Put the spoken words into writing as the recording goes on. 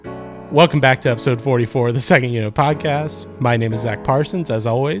Welcome back to episode 44 of the Second Unit Podcast. My name is Zach Parsons, as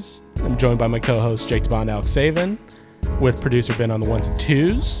always. I'm joined by my co-host Jake Bond, Alex Saven, with producer Ben on the ones and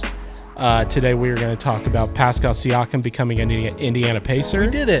twos. Today we are going to talk about Pascal Siakam becoming an Indiana Pacer. We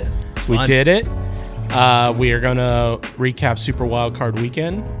did it. We did it. We are going to recap Super Wildcard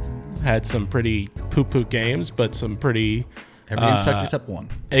Weekend. Had some pretty poo-poo games, but some pretty... Everything sucked except one.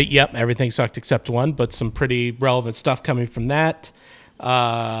 Yep, everything sucked except one, but some pretty relevant stuff coming from that.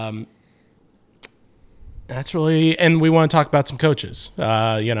 That's really, and we want to talk about some coaches.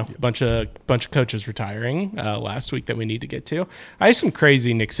 A bunch of coaches retiring last week that we need to get to. I have some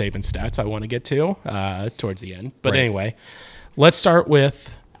crazy Nick Saban stats I want to get to towards the end. But Anyway, let's start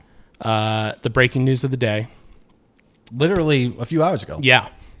with the breaking news of the day. Literally a few hours ago. Yeah,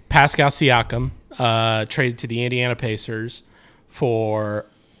 Pascal Siakam traded to the Indiana Pacers for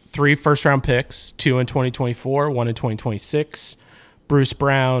 3 first-round picks, 2 in 2024, 1 in 2026. Bruce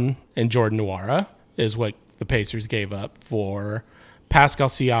Brown and Jordan Nwora is what the Pacers gave up for Pascal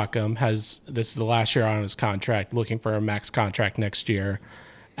Siakam. This is the last year on his contract, looking for a max contract next year.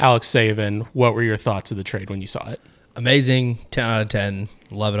 Alex Saven, what were your thoughts of the trade when you saw it? Amazing, 10 out of 10.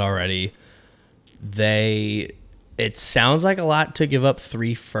 Love it already. It sounds like a lot to give up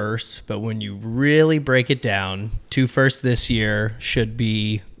 3 firsts, but when you really break it down, 2 firsts this year should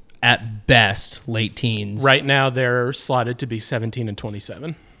be at best late teens. Right now they're slotted to be 17 and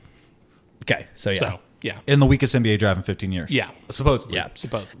 27. Okay, so yeah. In the weakest NBA draft in 15 years. Yeah. Supposedly. Yeah,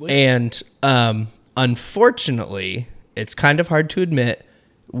 supposedly. And unfortunately, it's kind of hard to admit,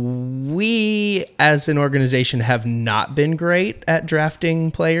 we as an organization have not been great at drafting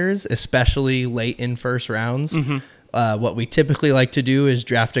players, especially late in first rounds. Mm-hmm. What we typically like to do is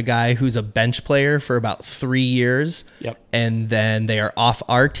draft a guy who's a bench player for about 3 years. Yep. And then they are off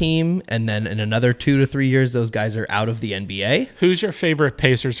our team. And then in another 2 to 3 years, those guys are out of the NBA. Who's your favorite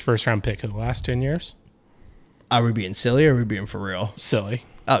Pacers first-round pick of the last 10 years? Are we being silly or are we being for real? Silly.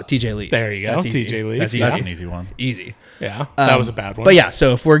 Oh, TJ Leaf. There you go. That's easy. TJ Leaf. That's easy. That's an easy one. Easy. Yeah, that was a bad one. But yeah,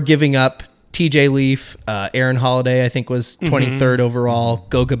 so if we're giving up TJ Leaf, Aaron Holiday, I think was 23rd overall.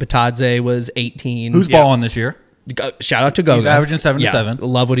 Goga Batadze was 18. Who's balling this year? Shout out to Goga. He's averaging 7 to 7.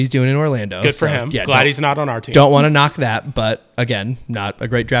 Love what he's doing in Orlando. Good for him. Yeah, Glad he's not on our team. Don't want to knock that, but again, not a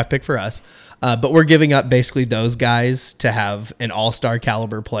great draft pick for us. But we're giving up basically those guys to have an all-star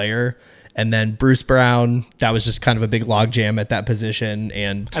caliber player. And then Bruce Brown, that was just kind of a big logjam at that position.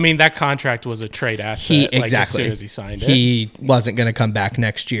 And I mean, that contract was a trade asset. exactly. As soon as he signed it. He wasn't going to come back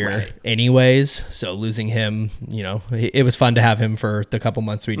next year anyways. So losing him, it was fun to have him for the couple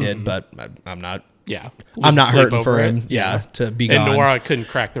months we did, but I'm not. Yeah. I'm not Sleep hurting over for it. him. Yeah, to be And gone. Nwora couldn't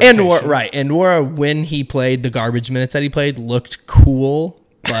crack the rotation. And Nwora, when he played the garbage minutes that he played, looked cool,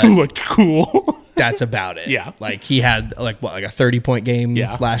 but Looked cool. that's about it. Yeah. Like he had like a 30-point game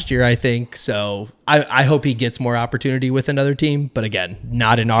last year, I think. So I hope he gets more opportunity with another team. But again,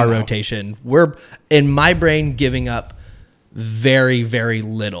 not in our rotation. We're, in my brain, giving up very, very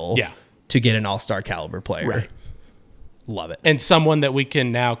little to get an all-star caliber player. Right. Love it. And someone that we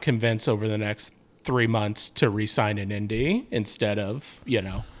can now convince over the next 3 months to re-sign an Indy instead of,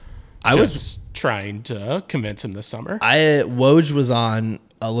 I was trying to convince him this summer. Woj was on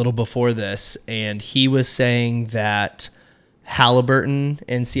a little before this, and he was saying that Halliburton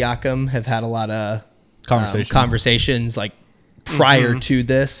and Siakam have had a lot of conversations like prior to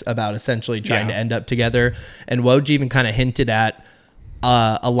this about essentially trying to end up together. And Woj even kind of hinted at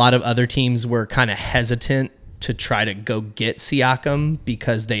a lot of other teams were kind of hesitant to try to go get Siakam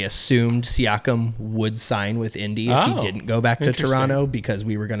because they assumed Siakam would sign with Indy if he didn't go back to Toronto because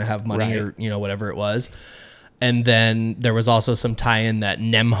we were going to have money or whatever it was. And then there was also some tie-in that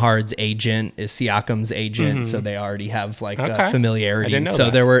Nembhard's agent is Siakam's agent, so they already have a familiarity. I didn't know so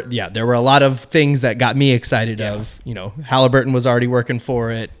that. there were a lot of things that got me excited. Of Halliburton was already working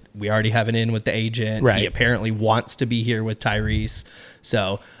for it. We already have an in with the agent. Right. He apparently wants to be here with Tyrese.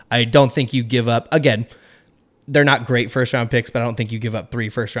 So I don't think you give up again. They're not great first-round picks, but I don't think you give up 3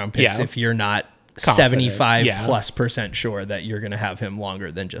 first-round picks if you're not confident. 75+% sure that you're going to have him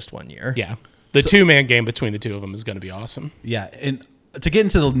longer than just 1 year. Yeah. The two-man game between the two of them is going to be awesome. Yeah. And to get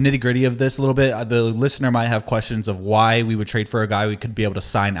into the nitty-gritty of this a little bit, the listener might have questions of why we would trade for a guy we could be able to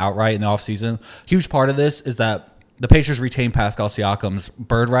sign outright in the offseason. Huge part of this is that the Pacers retain Pascal Siakam's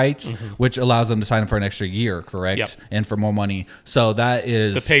bird rights, which allows them to sign him for an extra year, correct? Yep. And for more money. So that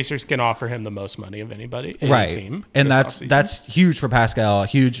is The Pacers can offer him the most money of anybody, any right. team. And this offseason. that's huge for Pascal, a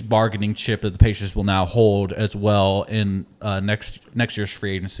huge bargaining chip that the Pacers will now hold as well in next year's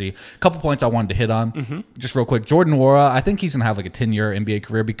free agency. A couple points I wanted to hit on, just real quick. Jordan Nwora, I think he's gonna have like a 10-year NBA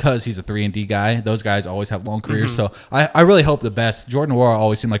career because he's a 3-and-D guy. Those guys always have long careers, so I really hope the best. Jordan Nwora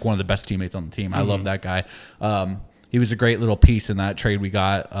always seemed like one of the best teammates on the team. I love that guy. He was a great little piece in that trade we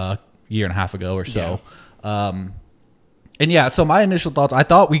got a year and a half ago or so. Yeah. And yeah, so my initial thoughts, I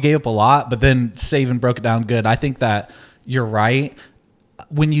thought we gave up a lot, but then Saban broke it down good. I think that you're right.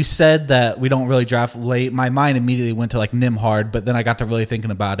 When you said that we don't really draft late, my mind immediately went to like Nimhard, but then I got to really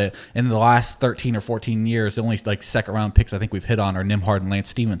thinking about it. In the last 13 or 14 years, the only like second round picks I think we've hit on are Nimhard and Lance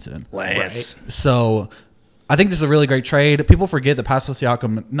Stevenson. Lance. Right. So I think this is a really great trade. People forget that Pascal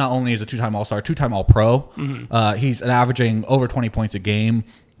Siakam not only is a 2-time All-Star, 2-time All-Pro. He's averaging over 20 points a game.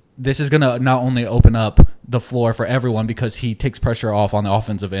 This is going to not only open up the floor for everyone because he takes pressure off on the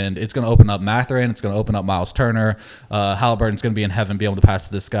offensive end. It's going to open up Mathurin. It's going to open up Miles Turner. Halliburton's going to be in heaven, be able to pass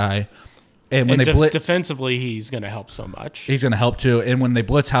to this guy. And when they blitz defensively, he's going to help so much. He's going to help too. And when they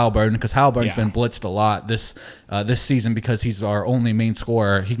blitz Halliburton, because Halliburton's Yeah. been blitzed a lot this season because he's our only main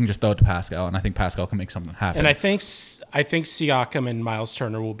scorer, he can just throw it to Pascal, and I think Pascal can make something happen. And I think Siakam and Miles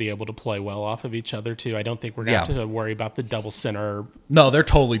Turner will be able to play well off of each other too. I don't think we're going to have to worry about the double center. No, they're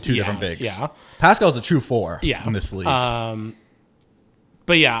totally two different bigs. Yeah. Pascal's a true 4 Yeah. in this league.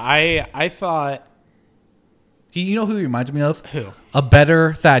 But yeah, I thought You know who he reminds me of? Who? A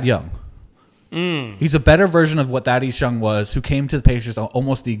better Thad Young. He's a better version of what Thaddeus Young was, who came to the Pacers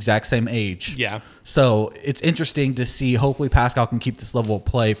almost the exact same age. Yeah. So it's interesting to see. Hopefully, Pascal can keep this level of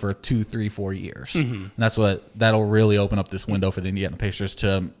play for 2, 3, 4 years. And that'll really open up this window for the Indiana Pacers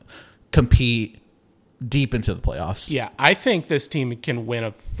to compete deep into the playoffs. Yeah, I think this team can win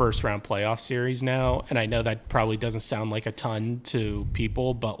a first-round playoff series now, and I know that probably doesn't sound like a ton to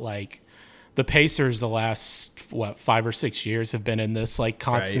people, but like the Pacers the last 5 or 6 years have been in this like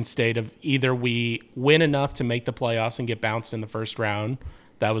constant state of either we win enough to make the playoffs and get bounced in the first round.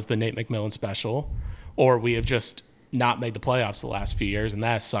 That was the Nate McMillan special, or we have just not made the playoffs the last few years, and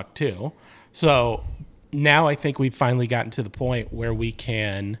that has sucked too. So now I think we've finally gotten to the point where we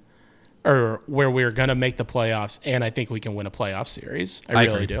can, or where we're going to make the playoffs, and I think we can win a playoff series. I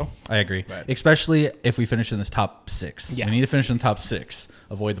really agree. do. I agree. Right. Especially if we finish in this top 6. Yeah. We need to finish in the top 6.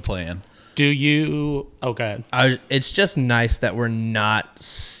 Avoid the play-in. Do you? Oh, go ahead. It's just nice that we're not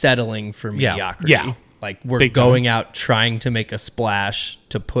settling for mediocrity. Yeah. Like we're Big time. going out trying to make a splash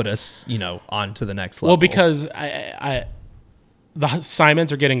to put us, on to the next level. Well, because the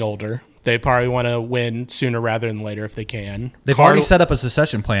Simons are getting older. They probably want to win sooner rather than later if they can. They've already set up a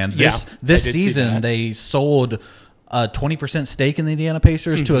succession plan. This I did see season, that. they sold a 20% stake in the Indiana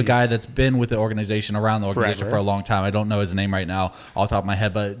Pacers to a guy that's been with the organization, around the organization Forever. for a long time. I don't know his name right now off the top of my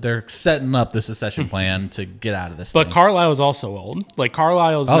head, but they're setting up the succession plan to get out of this But thing. Carlisle is also old. Like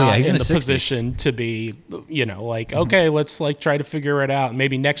Carlisle's not he's in in the his 60s. position to be, okay, let's like try to figure it out.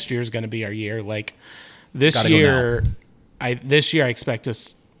 Maybe next year is going to be our year. Like this Gotta go year, I expect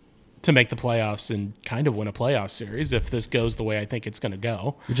us to make the playoffs and kind of win a playoff series if this goes the way I think it's going to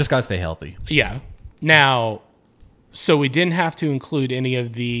go. We just got to stay healthy. Yeah. Now, so we didn't have to include any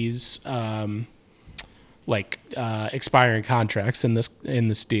of these expiring contracts in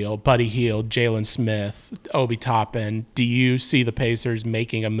this deal. Buddy Hield, Jalen Smith, Obi Toppin. Do you see the Pacers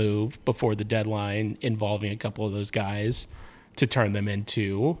making a move before the deadline involving a couple of those guys to turn them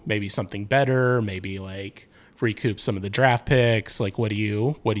into maybe something better, maybe like recoup some of the draft picks? Like what do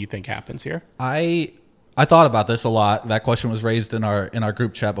you think happens here? I thought about this a lot. That question was raised in our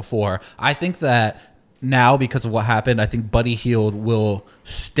group chat before. I think that now, because of what happened, I think Buddy Hield will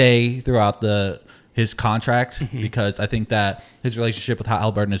stay throughout his contract because I think that his relationship with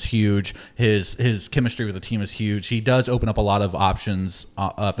Halliburton is huge. His chemistry with the team is huge. He does open up a lot of options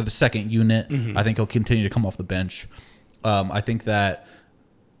for the second unit. I think he'll continue to come off the bench. I think that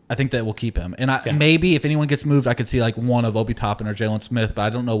we'll keep him. And maybe if anyone gets moved, I could see like one of Obi Toppin or Jalen Smith, but I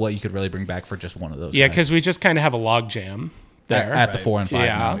don't know what you could really bring back for just one of those. Yeah, guys. because we just kind of have a log jam there at the 4 and 5.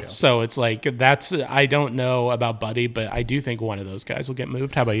 Yeah, now. so it's like I don't know about Buddy, but I do think one of those guys will get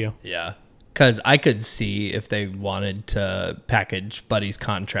moved. How about you? Yeah. Because I could see if they wanted to package Buddy's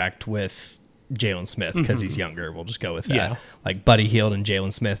contract with Jalen Smith because he's younger. We'll just go with that. Yeah. Like Buddy Hield and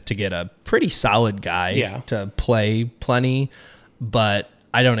Jalen Smith to get a pretty solid guy to play plenty. But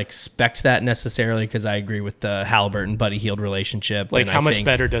I don't expect that necessarily because I agree with the Halliburton Buddy Hield relationship. Like, and how I much think,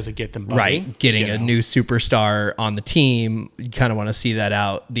 better does it get than Buddy? Right, getting a new superstar on the team, you kind of want to see that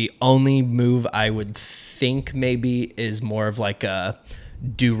out. The only move I would think maybe is more of like a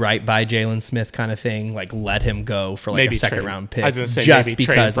do right by Jalen Smith kind of thing, like let him go for like Maybe a second trade. round pick. I was gonna say just maybe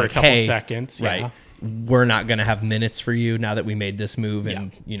trade because for a like, couple hey, seconds, yeah. right, we're not going to have minutes for you now that we made this move,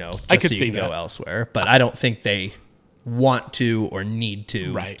 and you know, just I could so you see can go that. elsewhere. But I don't think they want to or need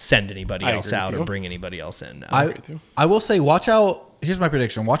to send anybody I else agree with out or you. bring anybody else in. I will say, watch out. Here's my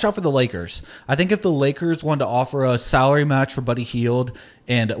prediction. Watch out for the Lakers. I think if the Lakers wanted to offer a salary match for Buddy Hield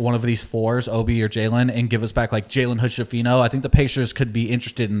and one of these fours, Obi or Jalen, and give us back like Jalen Hood-Schifino, I think the Pacers could be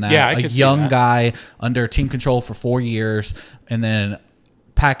interested in that. Yeah, I a could see young that. guy under team control for 4 years, and then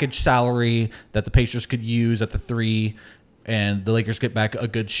package salary that the Pacers could use at the 3, and the Lakers get back a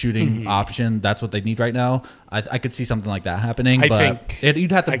good shooting option. That's what they need right now. I could see something like that happening, I but think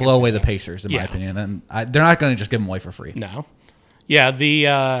you'd have to I could blow see away the that. Pacers, in my Yeah. opinion, and they're not going to just give them away for free. No. Yeah,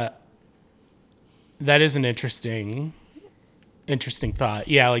 that is an interesting thought.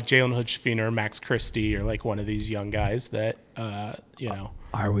 Yeah, like Jalen Hood-Schifino or Max Christie or like one of these young guys that, you know.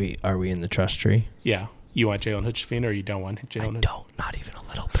 Are we in the trust tree? Yeah. You want Jalen Hood-Schifino or you don't want Jalen Hood? Don't, not even a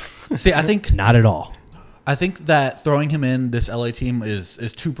little bit. See, I think Not at all. I think that throwing him in this LA team is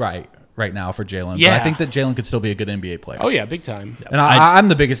too bright right now for Jalen. Yeah. But I think that Jalen could still be a good NBA player. Oh, yeah, big time. And I'm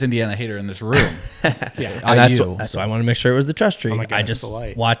the biggest Indiana hater in this room. Yeah. And that's why I want to make sure it was the trust tree. Oh my God, I it's just the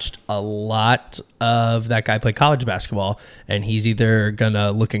light. watched a lot of that guy play college basketball, and he's either going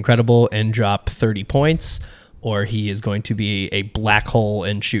to look incredible and drop 30 points, or he is going to be a black hole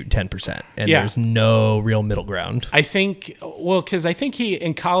and shoot 10%. And Yeah. there's no real middle ground. I think, well, because I think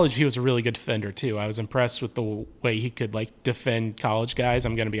in college he was a really good defender too. I was impressed with the way he could like defend college guys.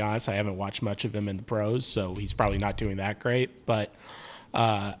 I'm going to be honest, I haven't watched much of him in the pros, so he's probably not doing that great. But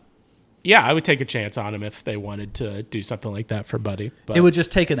yeah, I would take a chance on him if they wanted to do something like that for Buddy. But It would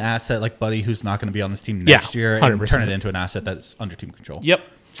just take an asset like Buddy, who's not going to be on this team Yeah, next year, and 100%. turn it into an asset that's under team control. Yep.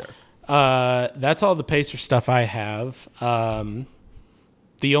 Sure. That's all the Pacer stuff I have.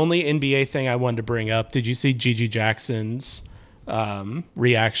 The only NBA thing I wanted to bring up, did you see Gigi Jackson's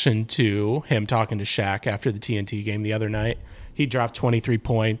reaction to him talking to Shaq after the TNT game the other night? He dropped 23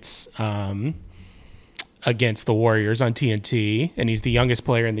 points against the Warriors on TNT, and he's the youngest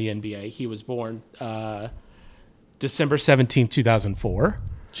player in the NBA. He was born December 17, 2004.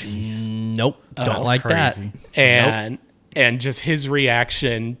 Nope. Don't like crazy. that. And just his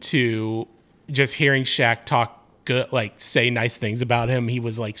reaction to just hearing Shaq talk good, like say nice things about him, he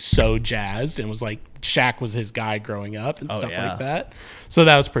was like so jazzed and was like Shaq was his guy growing up and stuff yeah. like that. So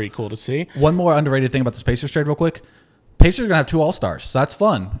that was pretty cool to see. One more underrated thing about this Pacers trade real quick. Pacers are going to have 2 All-Stars, so that's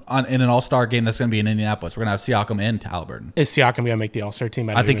fun in an All-Star game that's going to be in Indianapolis. We're going to have Siakam and Halliburton. Is Siakam going to make the All-Star team?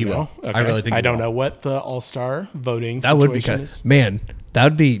 I think he even will. know. I really think I he don't will. know what the All-Star voting That would be situation kind is. man, that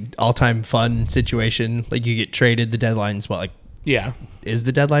would be all-time fun situation. Like you get traded, the deadline's what, like Yeah. is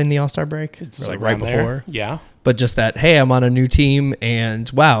the deadline the All-Star break? It's Or like around right there. before? Yeah. But just that, hey, I'm on a new team and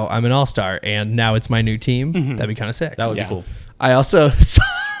wow, I'm an all-star and now it's my new team. That'd be kind of sick. That would Yeah. be cool. I also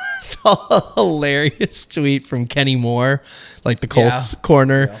saw a hilarious tweet from Kenny Moore, like the Colts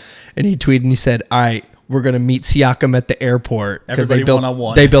corner, and he tweeted and he said, all right, we're going to meet Siakam at the airport because Everybody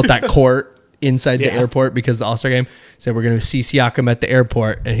one-on-one. they built that court inside the Yeah. airport because the All-Star game. Said we're going to see Siakam at the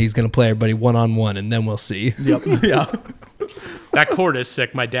airport and he's going to play everybody one-on-one and then we'll see. Yep. Yeah. That court is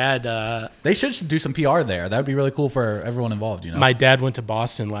sick. My dad They should do some PR there. That would be really cool for everyone involved, you know? my dad went to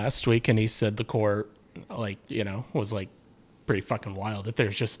Boston last week and he said the court like, you know, was like pretty fucking wild that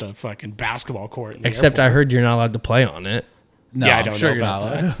there's just a fucking basketball court in the Except I airport. heard you're not allowed to play on it. no, Yeah, I I'm don't sure know you're about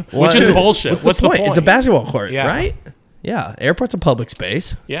not allowed. that. Which is bullshit. What's the point? It's a basketball court, Yeah. right? Yeah. Airport's a public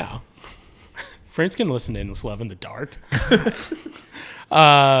space. Yeah. Friends can listen to Endless Love in the dark.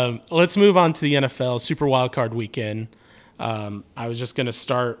 Let's move on to the NFL Super Wildcard Weekend. I was just going to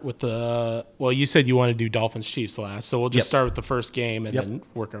start with well, you said you want to do Dolphins Chiefs last, so we'll just Yep. start with the first game and Yep. then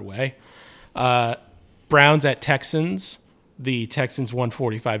work our way. Browns at Texans. The Texans won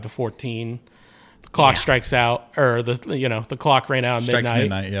 45-14. The clock strikes out, or the clock ran out at Strikes midnight.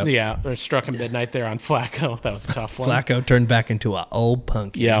 midnight, yep. Yeah, or struck at midnight there on Flacco. That was a tough one. Flacco turned back into an old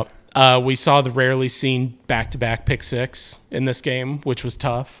punk. Yeah. We saw the rarely seen back-to-back pick six in this game, which was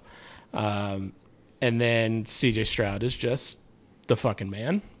tough. And then CJ Stroud is just the fucking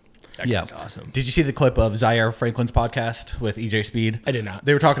man. Yeah, guy's awesome. Did you see the clip of Zaire Franklin's podcast with EJ Speed? I did not.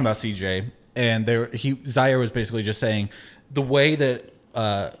 They were talking about CJ, and Zaire was basically just saying the way that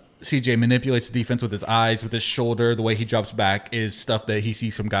CJ manipulates the defense with his eyes, with his shoulder. The way he drops back is stuff that he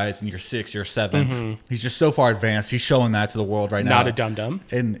sees from guys in year 6, year 7. He's just so far advanced. He's showing that to the world right now. Not a dum-dum.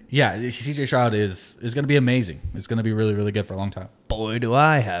 And yeah, CJ Stroud is going to be amazing. It's going to be really, really good for a long time. Boy, do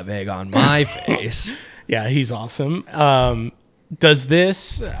I have egg on my face. Yeah, he's awesome. Does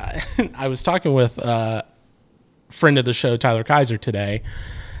this? I was talking with a friend of the show, Tyler Kaiser, today,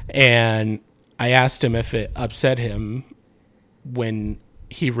 and I asked him if it upset him when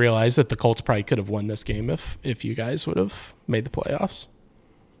he realized that the Colts probably could have won this game if you guys would have made the playoffs.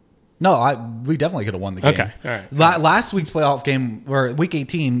 No, we definitely could have won the game. Okay, all right. Last week's playoff game, or week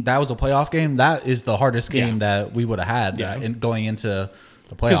 18, that was a playoff game. That is the hardest game that we would have had in going into the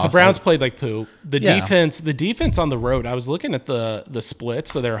playoffs. Because the Browns played like poo. The Yeah. defense on the road, I was looking at the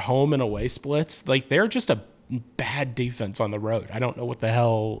splits, so their home and away splits. Like, they're just a bad defense on the road. I don't know what the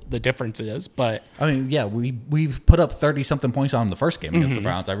hell the difference is, but I mean, yeah, we've put up 30-something points on them the first game against the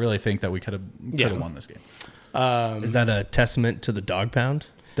Browns. I really think that we could have won this game. Is that a testament to the dog pound?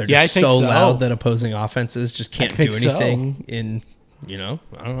 They're Yeah, just I think so. loud that opposing offenses just can't do think so. anything in,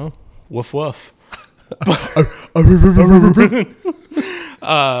 I don't know. woof woof.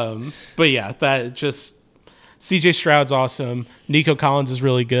 But yeah, that just CJ Stroud's awesome. Nico Collins is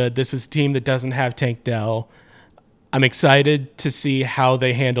really good. This is a team that doesn't have Tank Dell. I'm excited to see how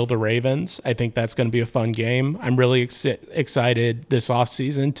they handle the Ravens. I think that's going to be a fun game. I'm really excited this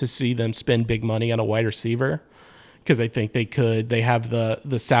offseason to see them spend big money on a wide receiver because I think they could. They have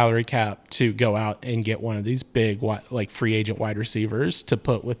the salary cap to go out and get one of these big like free agent wide receivers to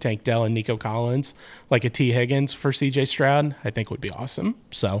put with Tank Dell and Nico Collins, like a T. Higgins for CJ Stroud. I think would be awesome.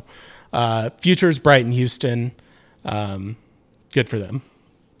 So future is bright in Houston. Good for them.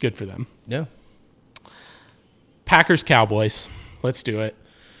 Good for them. Yeah. Packers Cowboys. Let's do it.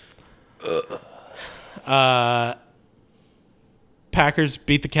 Packers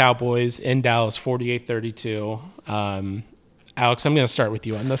beat the Cowboys in Dallas 48-32. Alex, I'm going to start with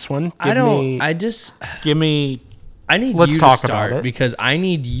you on this one. I need Let's you to talk about start it. because I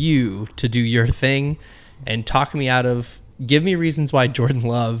need you to do your thing and give me reasons why Jordan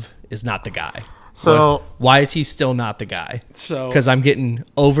Love is not the guy. So Why is he still not the guy? Because I'm getting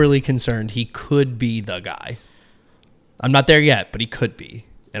overly concerned. He could be the guy. I'm not there yet, but he could be,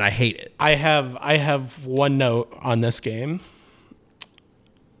 and I hate it. I have one note on this game.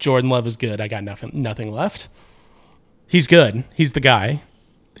 Jordan Love is good. I got nothing left. He's good. He's the guy.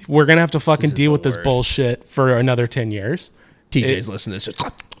 We're gonna have to fucking deal with this worst. bullshit for another 10 years. TJ's listening to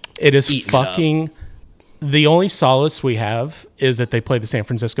this. It is Eating it fucking. The only solace we have is that they play the San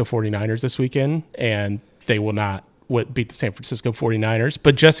Francisco 49ers this weekend, and they will not beat the San Francisco 49ers.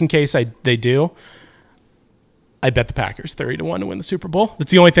 But just in case they do, I bet the Packers 30-1 to win the Super Bowl.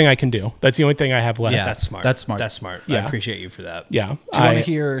 That's the only thing I can do. That's the only thing I have left. Yeah, that's smart. That's smart. That's smart. Yeah. I appreciate you for that. Yeah. Do you want to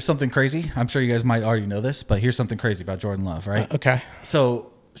hear something crazy? I'm sure you guys might already know this, but here's something crazy about Jordan Love, right? Okay.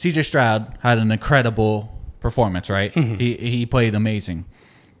 So CJ Stroud had an incredible performance, right? He played amazing.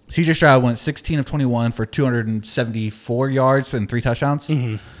 CJ Stroud went 16 of 21 for 274 yards and 3 touchdowns.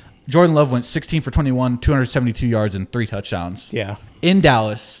 Jordan Love went 16 for 21, 272 yards and 3 touchdowns. Yeah. In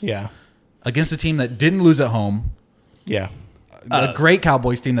Dallas, Yeah. against a team that didn't lose at home, Yeah. a great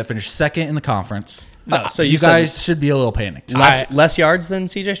Cowboys team that finished second in the conference. So you guys should be a little panicked. less yards than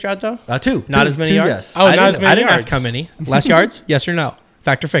CJ Stroud though? Not as many yards. Yes. Oh, not as many I didn't yards. ask how many. Less yards? Yes or no?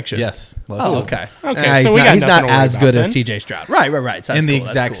 Fact or fiction? Yes. Oh, okay. Okay, so we got he's nothing not to worry as about good as then. CJ Stroud. Right. So In that's the cool,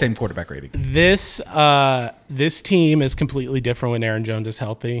 that's exact cool. same quarterback rating. This team is completely different when Aaron Jones is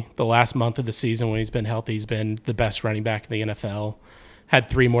healthy. The last month of the season when he's been healthy, he's been the best running back in the NFL. Had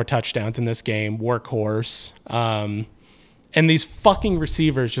 3 more touchdowns in this game. Workhorse. And these fucking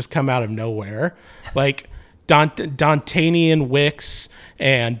receivers just come out of nowhere. Like Dontanian Wicks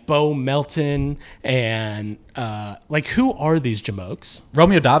and Bo Melton and who are these jamokes?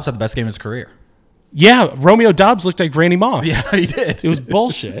 Romeo Doubs had the best game of his career. Yeah, Romeo Doubs looked like Randy Moss. Yeah, he did. It was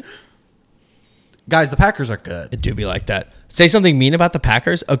bullshit. Guys, the Packers are good. It do be like that. Say something mean about the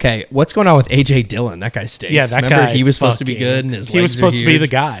Packers. Okay, what's going on with AJ Dillon? That guy stinks. Yeah, that Remember, guy. he was supposed to be fucking- good, and his he was legs supposed are to be huge. the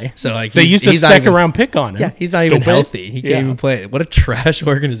guy. So like they used a he's not second even- round pick on him. Yeah, he's not even Stupid. healthy. He Yeah. can't even play. What a trash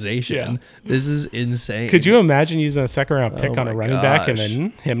organization. Yeah. This is insane. Could you imagine using a second round pick on a my running back and gosh.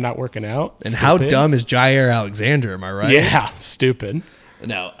 then him not working out? And how Stupid. dumb is Jair Alexander? Am I right? Yeah, stupid.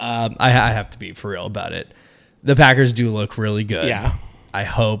 No, I have to be for real about it. The Packers do look really good. Yeah. I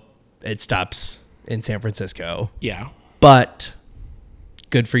hope it stops in San Francisco. Yeah. But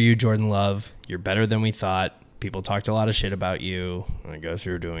good for you, Jordan Love. You're better than we thought. people talked a lot of shit about you. I guess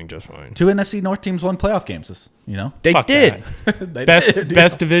you're doing just fine. 2 NFC North teams won playoff games. They Fuck did. They Best did.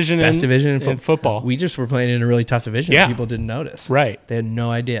 best division Best division in football. We just were playing in a really tough division. Yeah. People didn't notice. Right. They had no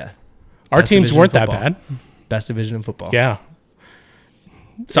idea. Our Best teams division weren't in that football. bad. Best division in football. Yeah.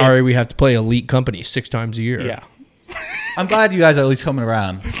 Sorry, we have to play elite company 6 times a year. Yeah. I'm glad you guys are at least coming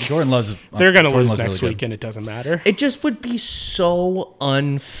around. Jordan loves. They're going to Jordan lose loves next really week, good. and it doesn't matter. It just would be so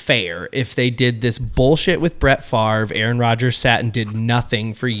unfair if they did this bullshit with Brett Favre. Aaron Rodgers sat and did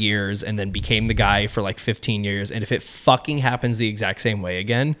nothing for years and then became the guy for like 15 years. And if it fucking happens the exact same way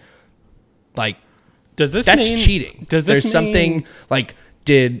again, like, Does this that's mean, cheating. Does this There's mean, something like,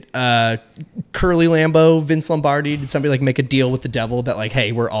 did Curly Lambeau, Vince Lombardi, did somebody like make a deal with the devil that like,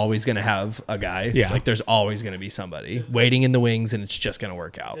 hey, we're always going to have a guy. Yeah. Like there's always going to be somebody waiting in the wings and it's just going to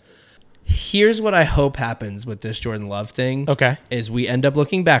work out. Here's what I hope happens with this Jordan Love thing. Okay. Is we end up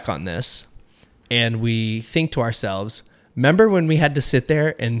looking back on this and we think to ourselves, remember when we had to sit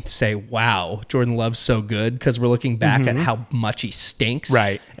there and say, wow, Jordan Love's so good? Because we're looking back at how much he stinks.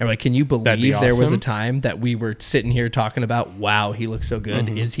 Right. And we're like, can you That'd be believe there was a awesome. time that we were sitting here talking about, wow, he looks so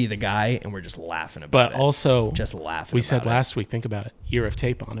good. Is he the guy? And we're just laughing about But it. also, just laughing we about said it. last week, think about it. Year of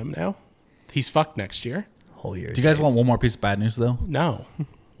tape on him now. He's fucked next year. Whole year. Do you guys want one more piece of bad news though? No.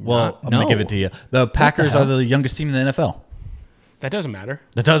 Well, I'm gonna give it to you. The Packers are the youngest team in the NFL. That doesn't matter.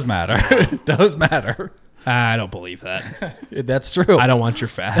 That does matter. It does matter. I don't believe that. That's true. I don't want your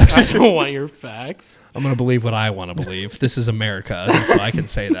facts. I don't want your facts. I'm going to believe what I want to believe. This is America, and so I can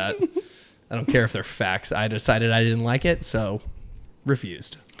say that. I don't care if they're facts. I decided I didn't like it, so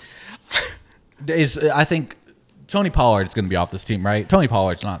refused. I think Tony Pollard is going to be off this team, right? Tony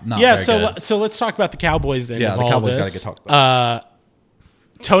Pollard's not Yeah, very so good. so let's talk about the Cowboys then. Yeah, of the all Cowboys this. gotta get talked about.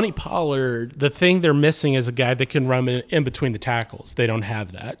 Tony Pollard, the thing they're missing is a guy that can run in between the tackles. They don't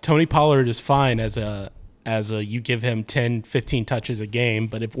have that. Tony Pollard is fine as a you give him 10, 15 touches a game,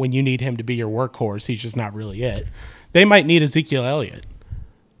 but when you need him to be your workhorse, he's just not really it. They might need Ezekiel Elliott.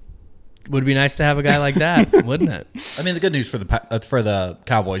 Would be nice to have a guy like that, wouldn't it? I mean, the good news for the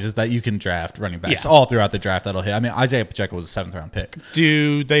Cowboys is that you can draft running backs Yeah. all throughout the draft. That'll hit. I mean, Isaiah Pacheco was a 7th round pick.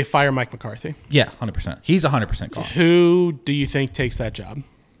 Do they fire Mike McCarthy? Yeah, 100%. He's 100% gone. Who do you think takes that job?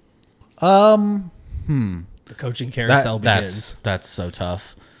 The coaching carousel begins. That's so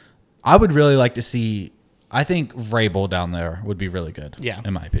tough. I would really like to see. I think Vrabel down there would be really good. Yeah.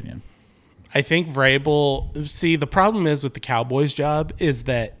 in my opinion. I think Vrabel. See, the problem is with the Cowboys job is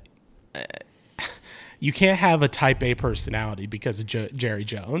that you can't have a type A personality because of Jerry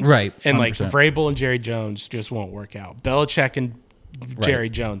Jones. Right, And like 100%. Vrabel and Jerry Jones just won't work out. Belichick and Jerry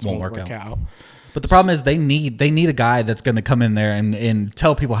Jones won't work out. But the problem is they need a guy that's going to come in there and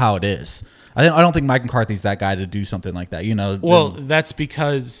tell people how it is. I don't think Mike McCarthy's that guy to do something like that. You know. Well, that's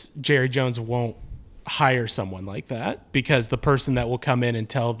because Jerry Jones won't hire someone like that, because the person that will come in and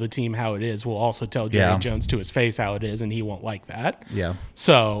tell the team how it is will also tell Jerry Yeah. Jones to his face how it is, and he won't like that. Yeah.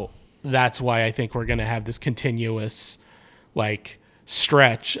 So that's why I think we're going to have this continuous like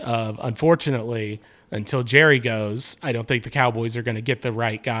stretch of, unfortunately, until Jerry goes, I don't think the Cowboys are going to get the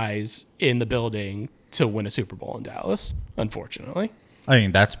right guys in the building to win a Super Bowl in Dallas, unfortunately. I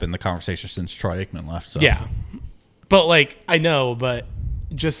mean, that's been the conversation since Troy Aikman left. So Yeah. But like, I know, but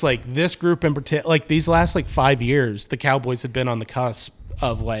just like this group in particular, like these last like 5 years, the Cowboys have been on the cusp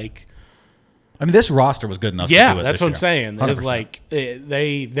of like, I mean, this roster was good enough. yeah, to do it that's this what I'm year. saying. Is 100%. like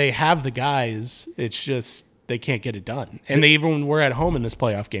they have the guys. It's just they can't get it done. And they even were at home in this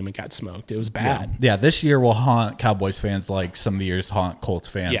playoff game and got smoked. It was bad. Yeah, this year will haunt Cowboys fans like some of the years haunt Colts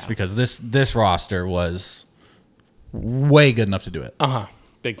fans Yeah. because this roster was way good enough to do it.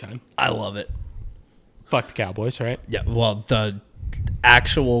 Big time. I love it. Fuck the Cowboys, right? Yeah, well, the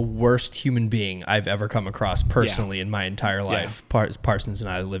actual worst human being I've ever come across personally in my entire life. Parsons and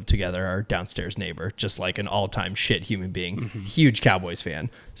I live together, our downstairs neighbor, just like an all-time shit human being. Mm-hmm. Huge Cowboys fan.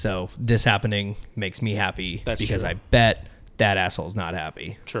 So this happening makes me happy because true. I bet that asshole's not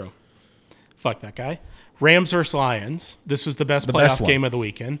happy. True. Fuck that guy. Rams versus Lions. This was the best The playoff best one. game of the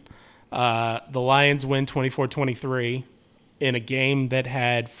weekend. The Lions win 24-23 in a game that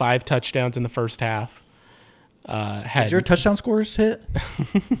had 5 touchdowns in the first half. Did your touchdown scores hit?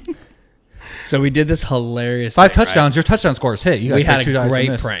 So we did this hilarious 5 thing, right? touchdowns. Your touchdown scores hit. You guys We had put a $2 in great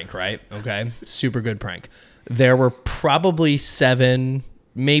this. prank, right? Okay. Super good prank. There were probably 7,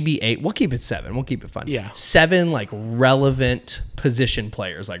 maybe 8. We'll keep it 7. We'll keep it fun. Yeah. 7 like relevant position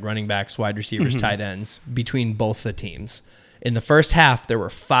players, like running backs, wide receivers, Mm-hmm. tight ends, between both the teams. In the first half, there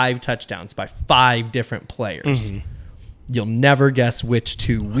were 5 touchdowns by 5 different players. Mm-hmm. You'll never guess which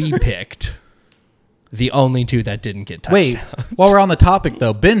 2 we picked. The only 2 that didn't get Wait, touchdowns. while we're on the topic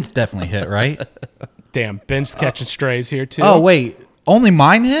though, Ben's definitely hit, right? Damn, Ben's catching strays here too. Oh wait, only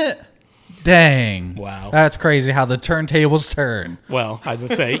mine hit. Dang. Wow. That's crazy how the turntables turn. Well, as I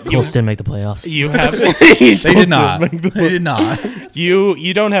say, Colts didn't make the playoffs. you have They did not. They did not.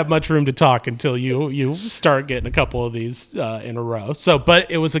 You don't have much room to talk until you start getting a couple of these in a row. So,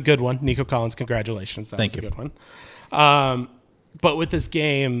 but it was a good one. Nico Collins, congratulations. That Thank was you. a good one. But with this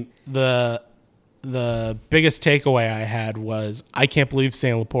game, the biggest takeaway I had was I can't believe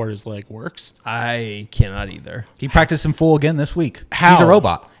Sam Laporta's leg works. I cannot either. He practiced in full again this week. How? He's a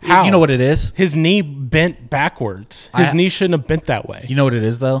robot. How? You know what it is? His knee bent backwards. His knee shouldn't have bent that way. You know what it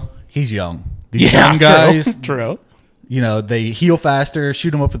is though? He's young. These young guys, True. you know, they heal faster,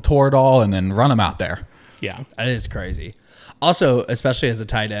 shoot them up with Toradol, and then run them out there. Yeah. That is crazy. Also, especially as a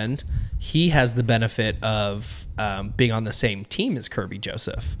tight end, he has the benefit of being on the same team as Kirby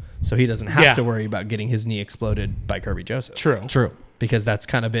Joseph. So he doesn't have Yeah. to worry about getting his knee exploded by Kirby Joseph. True. True. Because that's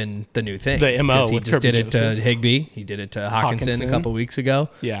kind of been the new thing. The MO 'Cause he with just Kirby did it Joseph. to Higbee. He did it to Hawkinson a couple weeks ago.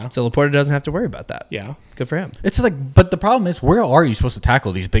 Yeah. So Laporta doesn't have to worry about that. Yeah. Good for him. It's like, but the problem is, where are you supposed to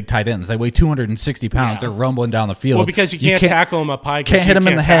tackle these big tight ends? They weigh 260 pounds. Yeah. They're rumbling down the field. Well, because you can't tackle them up high. 'cause Can't hit you him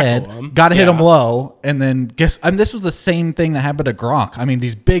in the tackle head. them. Got to hit him Yeah. low, and then this was the same thing that happened to Gronk. I mean,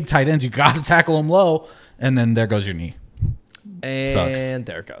 these big tight ends, you got to tackle them low, and then there goes your knee. And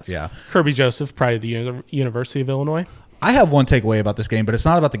there it goes. Yeah. Kirby Joseph, probably the University of Illinois. I have one takeaway about this game, but it's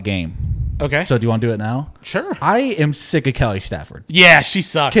not about the game. Okay. So do you want to do it now? Sure. I am sick of Kelly Stafford. Yeah, she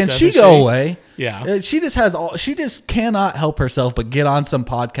sucks. Can doesn't she go away? Yeah. She just cannot help herself but get on some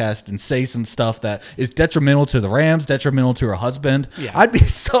podcast and say some stuff that is detrimental to the Rams, detrimental to her husband. Yeah. I'd be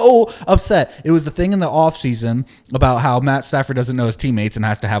so upset. It was the thing in the offseason about how Matt Stafford doesn't know his teammates and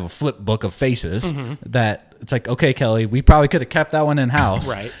has to have a flip book of faces that it's like, okay, Kelly, we probably could have kept that one in house.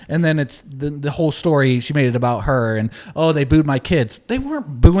 Right. And then it's the whole story. She made it about her and, oh, they booed my kids. They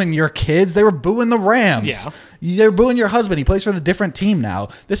weren't booing your kids. They were booing the Rams. Yeah. They're booing your husband. He plays for the different team now.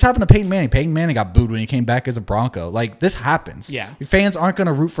 This happened to Peyton Manning. Peyton Manning got booed when he came back as a Bronco. Like, this happens. Yeah. Your fans aren't going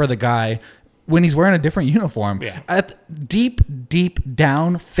to root for the guy when he's wearing a different uniform. Yeah. Deep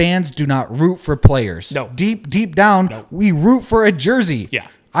down, fans do not root for players. No. Deep down, No. we root for a jersey. Yeah.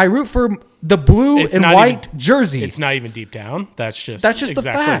 I root for the blue It's and not white even- jersey. It's not even deep down. That's just That's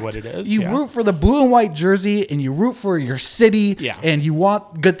exactly the fact. what it is. You Yeah. root for the blue and white jersey, and you root for your city, Yeah. and you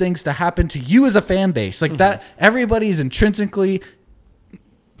want good things to happen to you as a fan base. Like that, everybody is intrinsically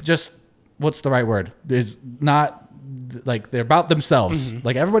just what's the right word? Is not like they're about themselves.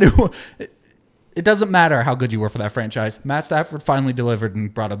 Like everybody. It doesn't matter how good you were for that franchise. Matt Stafford finally delivered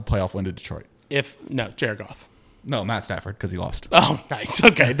and brought a playoff win to Detroit. Jared Goff. No, Matt Stafford because he lost. Oh, nice.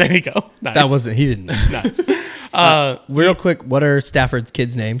 Okay, there you go. Nice. That wasn't, he didn't. nice. Real quick, what are Stafford's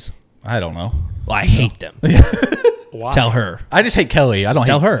kids' names? I don't know. Well, I hate them. Why? Tell her. I just hate Kelly. I don't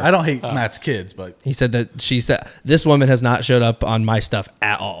tell hate her. I don't hate Matt's kids, but He said that she said this woman has not showed up on my stuff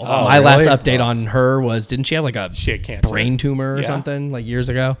at all. Oh, my last really? update on her was, didn't she have like a She had cancer. brain tumor or Yeah. something like years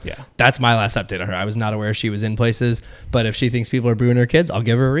ago? Yeah. That's my last update on her. I was not aware she was in places, but if she thinks people are booing her kids, I'll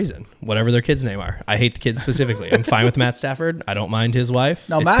give her a reason. Whatever their kids' name are. I hate the kids specifically. I'm fine with Matt Stafford. I don't mind his wife.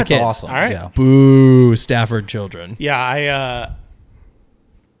 no, It's the Matt's kids. awesome. All right. Yeah. Boo Stafford children. Yeah,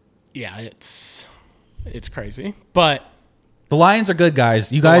 it's crazy, but The Lions are good,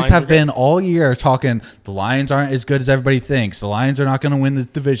 guys. You The guys Lions have are been all year talking the Lions aren't as good as everybody thinks. The Lions are not going to win the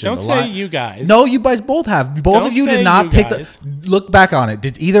division. don't The say Li- you guys. No, you guys both have. Both Don't of you say did not you pick guys. Look back on it.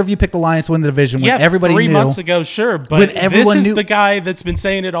 Did either of you pick the Lions to win the division when Yeah, everybody 3 knew? months ago, sure, but When everyone this is knew- the guy that's been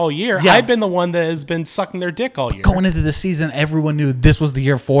saying it all year. Yeah. I've been the one that has been sucking their dick all year. Going into the season, everyone knew this was the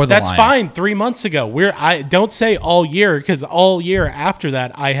year for the That's Lions. fine. 3 months ago, I don't say all year because all year after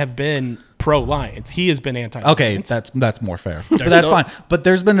that, I have been pro Lions. He has been anti. Okay, that's more fair. But that's fine. But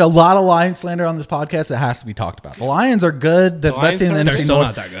there's been a lot of Lions slander on this podcast that has to be talked about. The Lions are good. The best Lions team in the are- They're NFC still North.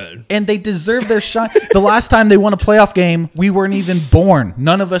 not that good. And they deserve their shine. The last time they won a playoff game, we weren't even born.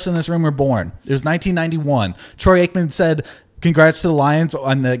 None of us in this room were born. It was 1991. Troy Aikman said, "Congrats to the Lions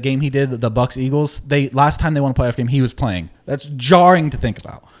on the game he did, the Bucks Eagles." Last time they won a playoff game, he was playing. That's jarring to think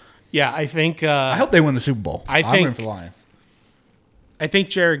about. Yeah, I think. I hope they win the Super Bowl. I I'm think- rooting for the Lions. I think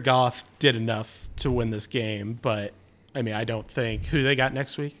Jared Goff did enough to win this game, but I mean, I don't think who they got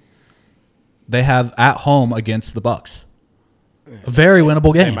next week. They have at home against the Bucks. A very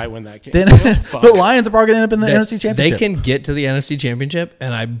winnable game. They might win that game. Then, Fuck. the Lions are probably going to end up in the They- NFC Championship. They can get to the NFC Championship,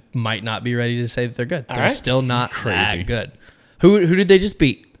 and I might not be ready to say that they're good. They're right. still not Crazy. that good. Who did they just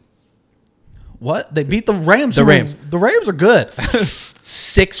beat? What? They beat the Rams. The Rams. The Rams are good.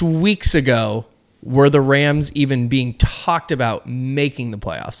 6 weeks ago, were the Rams even being talked about making the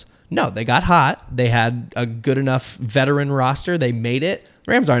playoffs? No, they got hot. They had a good enough veteran roster. They made it.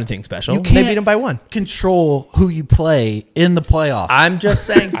 Rams aren't anything special. They beat them by 1. Control who you play in the playoffs. I'm just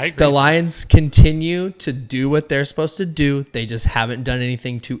saying I agree. the Lions continue to do what they're supposed to do. They just haven't done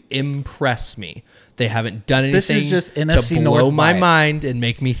anything to impress me. They haven't done anything This is just NFC to blow North my bias. mind and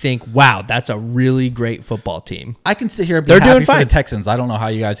make me think, wow, that's a really great football team. I can sit here and be They're happy doing for fine. the Texans. I don't know how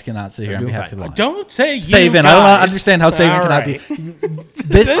you guys cannot sit here and be doing happy for the fine. Lions. Don't say you Saban. I don't guys. understand how Saban All cannot right.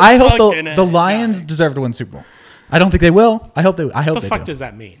 be. I hope fucking the Lions guy. deserve to win the Super Bowl. I don't think they will. I hope they. I hope What they the fuck do. does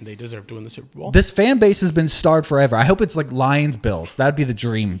that mean? They deserve to win the Super Bowl? This fan base has been starved forever. I hope it's like Lions Bills. That'd be the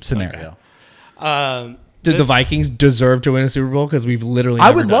dream scenario. Did the This- Vikings deserve to win a Super Bowl? Because we've literally I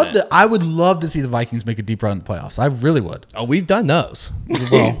never would done love it. to. I would love to see the Vikings make a deep run in the playoffs. I really would. Oh, we've done those.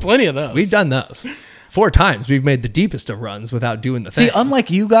 Plenty of those. We've done those. 4 times we've made the deepest of runs without doing the thing. See,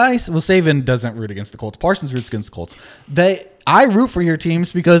 unlike you guys, well, Saban doesn't root against the Colts. Parsons roots against the Colts. I root for your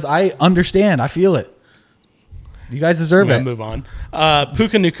teams because I understand. I feel it. You guys deserve I'm it. gonna move on.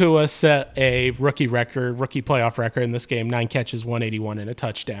 Puka Nacua set a rookie playoff record in this game. 9 catches, 181 and a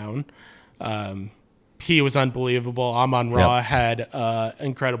touchdown. He was unbelievable. Amon Ra Yep. had an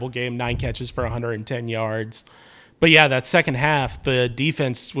incredible game. 9 catches for 110 yards. But yeah, that second half, the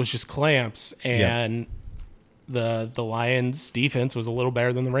defense was just clamps, and the Lions' defense was a little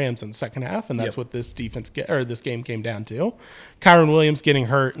better than the Rams in the second half, and that's what this this game came down to. Kyron Williams getting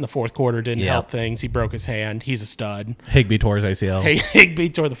hurt in the fourth quarter didn't help things. He broke his hand. He's a stud. Higbee tore his ACL. Higbee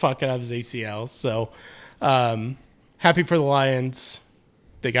tore the fuck out of his ACL. So happy for the Lions.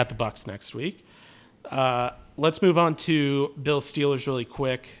 They got the Bucs next week. Let's move on to Bills Steelers really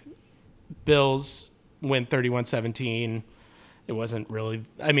quick. Bills win 31-17. It wasn't really,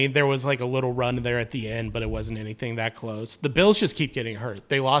 I mean, there was like a little run there at the end, but it wasn't anything that close. The Bills just keep getting hurt.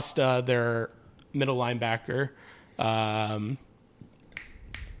 They lost their middle linebacker.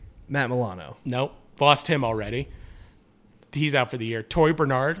 Matt Milano. Nope, lost him already. He's out for the year. Torrey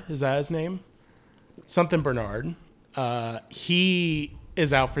Bernard, is that his name? Something Bernard. He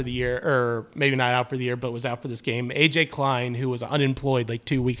is out for the year, or maybe not out for the year, but was out for this game. AJ Klein, who was unemployed like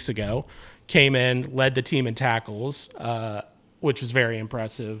 2 weeks ago, came in, led the team in tackles, which was very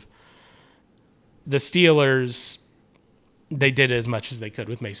impressive. The Steelers, they did as much as they could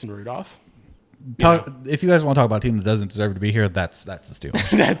with Mason Rudolph. If you guys want to talk about a team that doesn't deserve to be here, that's the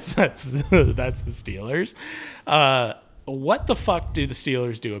Steelers. that's the Steelers. What the fuck do the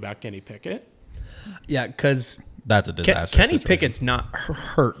Steelers do about Kenny Pickett? Yeah, because That's a disaster. Kenny situation. Pickett's not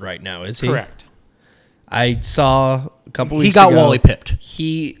hurt right now, is he? Correct. I saw a couple He weeks got ago. Wally pipped.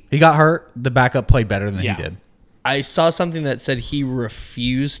 He He got hurt. The backup played better than Yeah. he did. I saw something that said he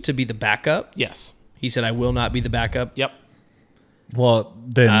refused to be the backup. Yes. He said, I will not be the backup. Yep. Well,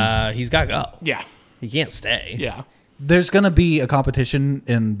 then He's got to go. Yeah. He can't stay. Yeah. there's going to be a competition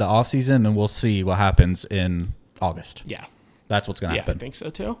in the offseason, and we'll see what happens in August. Yeah. That's what's going to Yeah, I happen. think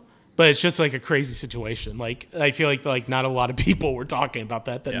so too. But it's just like a crazy situation. Like I feel like not a lot of people were talking about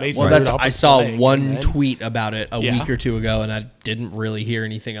that. Mason Well, that's Rudolph I was saw playing, one and then- tweet about it a Yeah. week or two ago, and I didn't really hear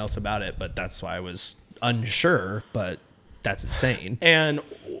anything else about it. But that's why I was unsure. But that's insane. And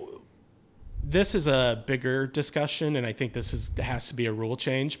this is a bigger discussion, and I think has to be a rule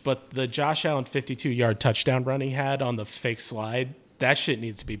change. But the Josh Allen 52-yard touchdown run he had on the fake slide, that shit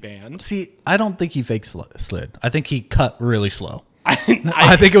needs to be banned. See, I don't think he fake slid. I think he cut really slow. I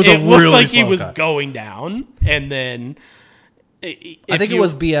think it was a looked really like he slow was cut. going down, and then I think it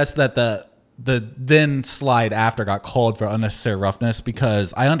was BS that the then slide after got called for unnecessary roughness,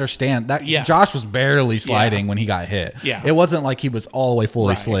 because I understand that Yeah. Josh was barely sliding when he got hit. Yeah. It wasn't like he was all the way fully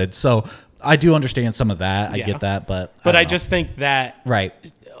Right. slid. So I do understand some of that. I Yeah. get that, but But I don't know. just think that right.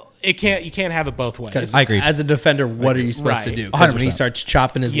 you can't have it both ways. I agree. As a defender, what are you supposed to Right. do? Because when he 100%. starts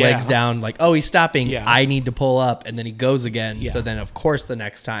chopping his Yeah. legs down, like, oh, he's stopping. Yeah. I need to pull up, and then he goes again. Yeah. So then, of course, the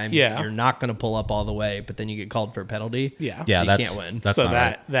next time Yeah. you're not going to pull up all the way, but then you get called for a penalty. Yeah. Yeah, you that's can't win. That's so not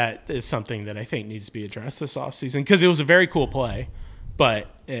right. that is something that I think needs to be addressed this offseason, because it was a very cool play, but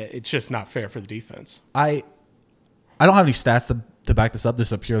it's just not fair for the defense. I don't have any stats to back this up. This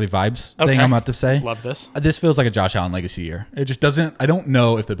is a purely vibes Okay. thing I'm about to say. Love this. This feels like a Josh Allen legacy year. It just doesn't. I don't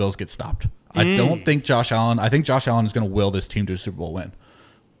know if the Bills get stopped. I don't think Josh Allen. I think Josh Allen is going to will this team to a Super Bowl win.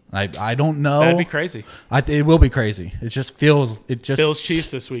 I don't know. That'd be crazy. It will be crazy. It just feels. It just Bills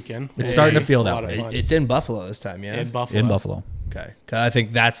Chiefs this weekend. It's starting to feel A that lot of way. fun. It's in Buffalo this time, yeah. in Buffalo. in Buffalo. Okay. 'Cause I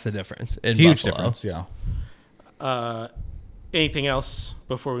think that's the difference. In Huge Buffalo. difference. Yeah. Anything else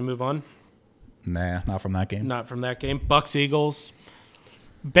before we move on? Nah, not from that game. Not from that game. Bucks Eagles.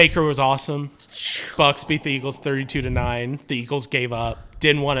 Baker was awesome. Bucks beat the Eagles 32-9. The Eagles gave up.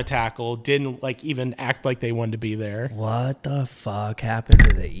 didn't want to tackle, didn't like even act like they wanted to be there. What the fuck happened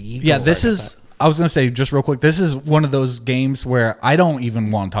to the Eagles? Yeah, this is. I was going to say, just real quick, this is one of those games where I don't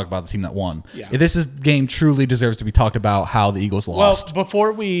even want to talk about the team that won. Yeah. This game truly deserves to be talked about how the Eagles lost.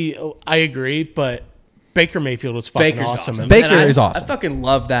 Well, I agree, but Baker Mayfield was fucking awesome. Baker is awesome. I fucking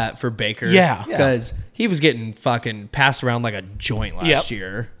love that for Baker. Yeah. Because he was getting fucking passed around like a joint last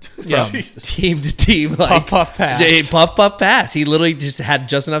year. From Jesus. team to team. Like, puff, pass. Puff, pass. He literally just had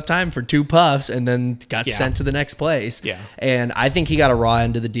just enough time for 2 puffs and then got sent to the next place. Yeah. And I think he got a raw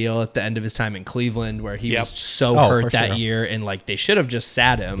end of the deal at the end of his time in Cleveland where he was so hurt that year. And like they should have just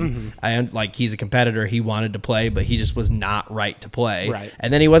sat him. Like he's a competitor. He wanted to play, but he just was not right to play. Right.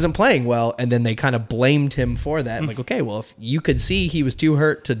 And then he wasn't playing well. And then they kind of blamed him for that. Like, okay, well, if you could see he was too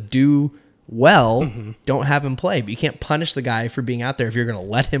hurt to do well, don't have him play. But you can't punish the guy for being out there if you're going to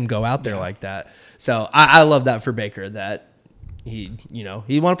let him go out there like that. So I love that for Baker, that he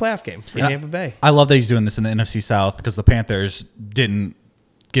won a playoff game for Tampa Bay. I love that he's doing this in the NFC South because the Panthers didn't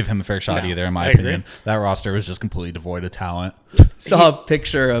give him a fair shot either, in my opinion. Agree. That roster was just completely devoid of talent. Saw a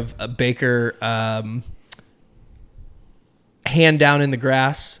picture of Baker hand down in the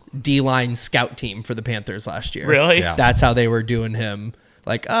grass, D-line scout team for the Panthers last year. Really? Yeah. That's how they were doing him.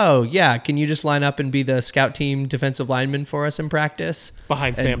 Like, oh, yeah, can you just line up and be the scout team defensive lineman for us in practice?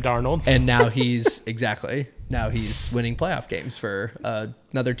 Behind Sam Darnold. And now he's, now he's winning playoff games for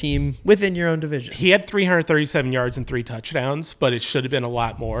another team within your own division. He had 337 yards and 3 touchdowns, but it should have been a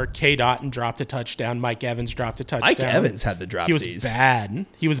lot more. K. Dotton dropped a touchdown. Mike Evans dropped a touchdown. Mike Evans had the dropsies. He was bad.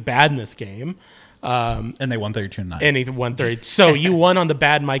 He was bad in this game. And they won 32-9. And he won 30. So you won on the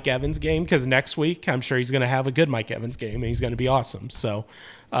bad Mike Evans game because next week I'm sure he's going to have a good Mike Evans game and he's going to be awesome. So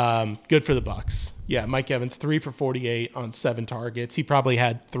good for the Bucs. Yeah, Mike Evans 3 for 48 on 7 targets. He probably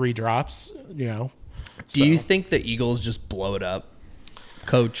had 3 drops. Do you think the Eagles just blow it up?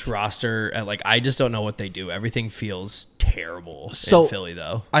 Coach, roster, I just don't know what they do. Everything feels terrible in Philly,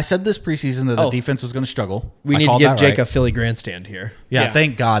 though. I said this preseason that the defense was going to struggle. We need to give Jake a Philly grandstand here. Yeah,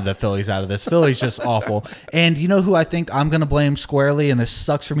 thank God that Philly's out of this. Philly's just awful. And you know who I think I'm going to blame squarely, and this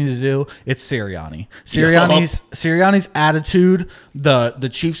sucks for me to do? It's Sirianni. Sirianni's attitude, the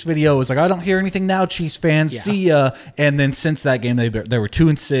Chiefs video was like, I don't hear anything now, Chiefs fans. See ya. And then since that game, they were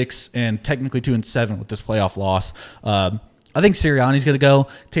 2-6 and technically 2-7 with this playoff loss. I think Sirianni's going to go.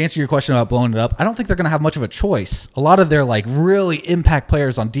 To answer your question about blowing it up, I don't think they're going to have much of a choice. A lot of their really impact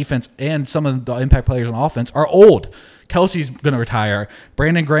players on defense and some of the impact players on offense are old. Kelsey's going to retire.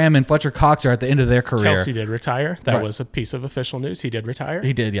 Brandon Graham and Fletcher Cox are at the end of their career. Kelsey did retire. That was a piece of official news. He did retire.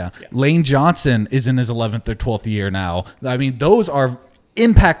 He did, yeah. Lane Johnson is in his 11th or 12th year now. I mean, those are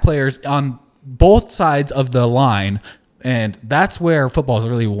impact players on both sides of the line. And that's where football is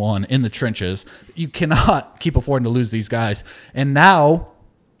really won, in the trenches. You cannot keep affording to lose these guys. And now,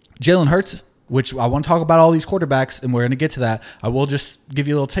 Jalen Hurts, which I want to talk about all these quarterbacks, and we're going to get to that. I will just give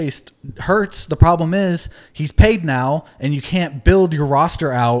you a little taste. Hurts, the problem is he's paid now, and you can't build your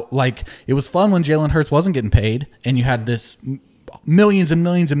roster out. Like, it was fun when Jalen Hurts wasn't getting paid, and you had this millions and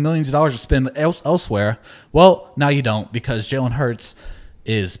millions and millions of dollars to spend elsewhere. Well, now you don't, because Jalen Hurts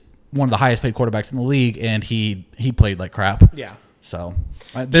is one of the highest paid quarterbacks in the league, and he played like crap. Yeah. So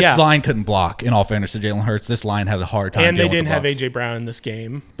this line couldn't block. In all fairness to Jalen Hurts, this line had a hard time. And they didn't have A.J. Brown in this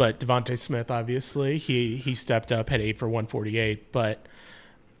game, but Devontae Smith, obviously, he stepped up, had 8 for 148. But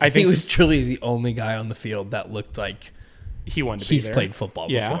I think he was truly the only guy on the field that looked like he wanted to be there. He's played football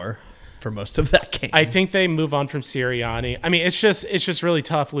before. For most of that game. I think they move on from Sirianni. I mean, it's just really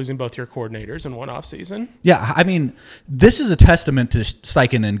tough losing both your coordinators in one offseason. Yeah, I mean, this is a testament to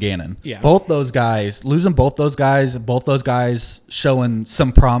Steichen and Gannon. Yeah. Both those guys, losing both those guys showing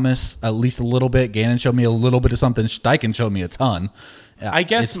some promise, at least a little bit. Gannon showed me a little bit of something. Steichen showed me a ton. Yeah, I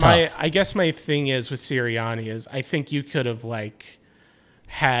guess my thing is with Sirianni is I think you could have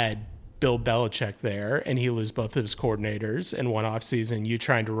had Bill Belichick there and he lose both of his coordinators in one offseason, you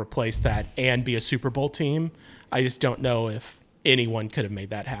trying to replace that and be a Super Bowl team. I just don't know if anyone could have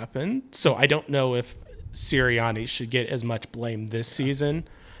made that happen. So I don't know if Sirianni should get as much blame this season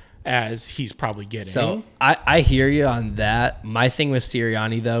as he's probably getting. So I hear you on that. My thing with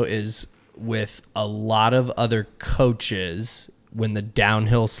Sirianni, though, is with a lot of other coaches, when the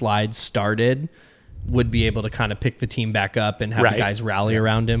downhill slide started, would be able to kind of pick the team back up and have the guys rally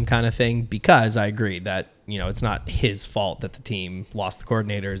around him kind of thing, because I agree that, it's not his fault that the team lost the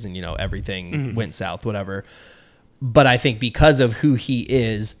coordinators and, everything went south, whatever. But I think because of who he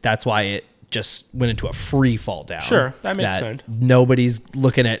is, that's why it just went into a free fall down. Sure, that makes sense. Nobody's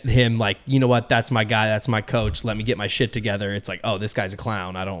looking at him like, you know what, that's my guy, that's my coach, let me get my shit together. It's like, oh, this guy's a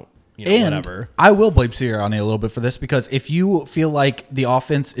clown. I don't whatever. I will blame Sirianni a little bit for this, because if you feel like the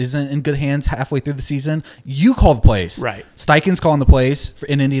offense isn't in good hands halfway through the season, you call the plays. Right. Steichen's calling the plays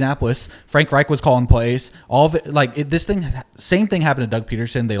in Indianapolis. Frank Reich was calling plays. All of it, same thing happened to Doug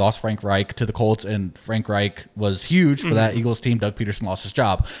Peterson. They lost Frank Reich to the Colts, and Frank Reich was huge for that Eagles team. Doug Peterson lost his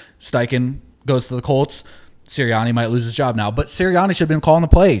job. Steichen goes to the Colts. Sirianni might lose his job now, but Sirianni should have been calling the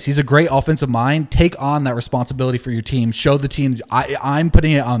plays. He's a great offensive mind. Take on that responsibility for your team. Show the team I'm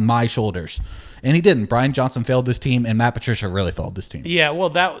putting it on my shoulders. And he didn't. Brian Johnson failed this team, and Matt Patricia really failed this team. Yeah, well,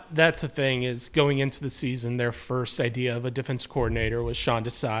 that's the thing, is going into the season, their first idea of a defense coordinator was Sean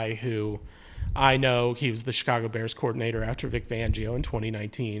Desai, who I know he was the Chicago Bears coordinator after Vic Fangio in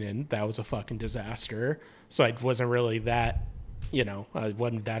 2019, and that was a fucking disaster. So I wasn't really that... I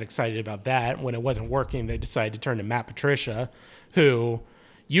wasn't that excited about that. When it wasn't working, they decided to turn to Matt Patricia, who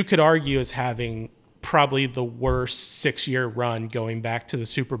you could argue is having probably the worst 6-year run going back to the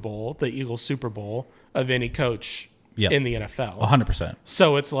Super Bowl, the Eagles Super Bowl, of any coach in the NFL. 100%.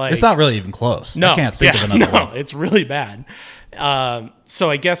 So it's like... It's not really even close. No, I can't think of another one. It's really bad. So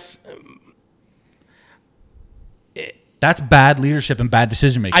I guess... That's bad leadership and bad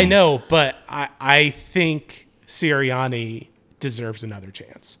decision-making. I know, but I think Sirianni deserves another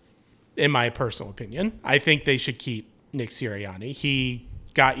chance, in my personal opinion. I think they should keep Nick Sirianni. He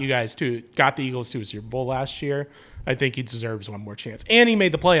got the Eagles to a Super Bowl last year. I think he deserves one more chance, and he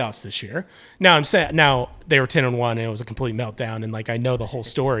made the playoffs this year. Now I'm saying they were 10-1, and it was a complete meltdown, and I know the whole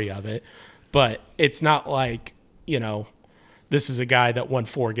story of it, but it's not like this is a guy that won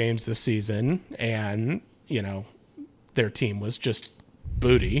 4 games this season, and their team was just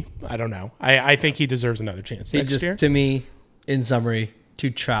booty. I don't know. I think he deserves another chance next year. To me, in summary,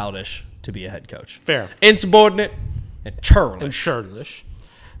 too childish to be a head coach. Fair. Insubordinate and churlish.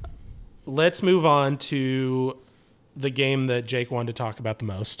 Let's move on to the game that Jake wanted to talk about the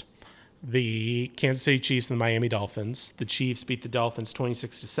most. The Kansas City Chiefs and the Miami Dolphins. The Chiefs beat the Dolphins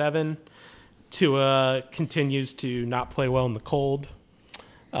 26-7. Tua continues to not play well in the cold.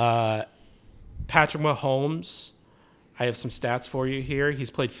 Patrick Mahomes, I have some stats for you here. He's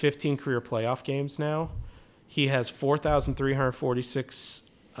played 15 career playoff games now. He has 4,346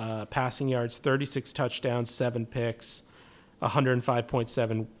 passing yards, 36 touchdowns, 7 picks,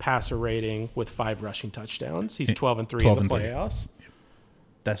 105.7 passer rating with 5 rushing touchdowns. He's 12-3 in the playoffs.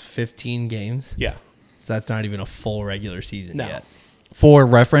 That's 15 games? Yeah. So that's not even a full regular season yet. For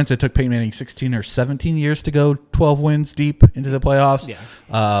reference, it took Peyton Manning 16 or 17 years to go 12 wins deep into the playoffs.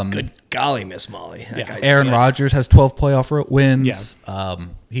 Yeah. Good golly, Miss Molly. Aaron Rodgers has 12 playoff wins. Yeah.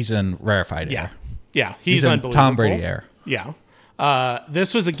 He's in rarefied air. Yeah, he's unbelievable. Tom Brady air. Yeah.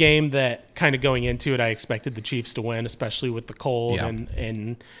 This was a game that kind of going into it, I expected the Chiefs to win, especially with the cold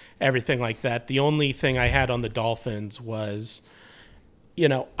and everything like that. The only thing I had on the Dolphins was,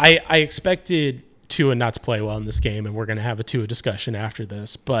 I expected Tua not to play well in this game, and we're going to have a Tua discussion after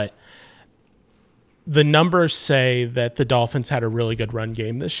this, but the numbers say that the Dolphins had a really good run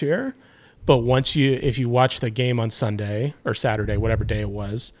game this year, but if you watch the game on Sunday or Saturday, whatever day it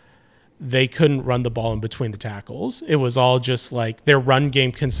was, they couldn't run the ball in between the tackles. It was all just their run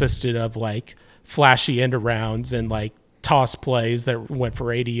game consisted of flashy end arounds and toss plays that went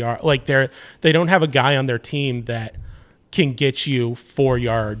for 80 yards. They don't have a guy on their team that can get you 4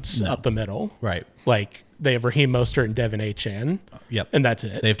 yards up the middle. Right. They have Raheem Mostert and Devin Achane. Yep. And that's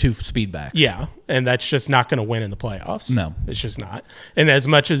it. They have 2 speed backs. Yeah. And that's just not going to win in the playoffs. No. It's just not. And as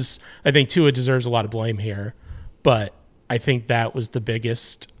much as I think Tua deserves a lot of blame here, but I think that was the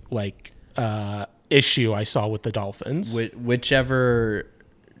biggest issue I saw with the Dolphins. Whichever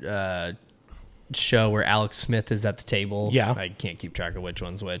show where Alex Smith is at the table. Yeah. I can't keep track of which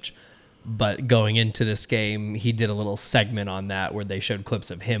one's which. But going into this game, he did a little segment on that where they showed clips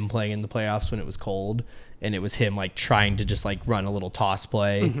of him playing in the playoffs when it was cold. And it was him trying to just run a little toss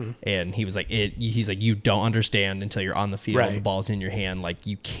play. Mm-hmm. And he was he's like, you don't understand until you're on the field. Right. The ball's in your hand.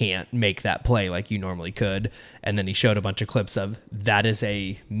 You can't make that play like you normally could. And then he showed a bunch of clips of that is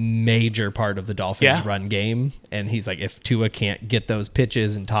a major part of the Dolphins run game. And he's like, if Tua can't get those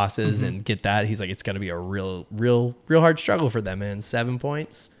pitches and tosses and get that, he's like, it's going to be a real hard struggle for them. And 7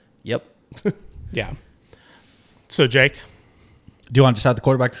 points. Yep. Yeah. So Jake, do you want to just have the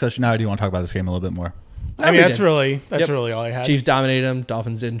quarterback discussion now, or do you want to talk about this game a little bit more? That's really all I had. Chiefs dominated them.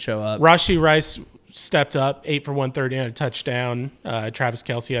 Dolphins didn't show up. Rashee Rice stepped up, 8 for 130 and a touchdown. Travis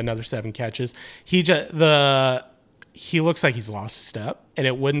Kelce had another 7 catches. He looks like he's lost a step, and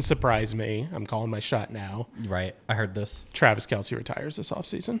it wouldn't surprise me. I'm calling my shot now. Right, I heard this. Travis Kelce retires this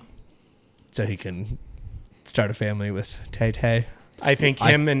offseason, so he can start a family with Tay Tay. I think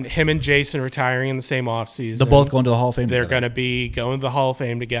him and Jason retiring in the same offseason. They're both going to the Hall of Fame. They're going to be going to the Hall of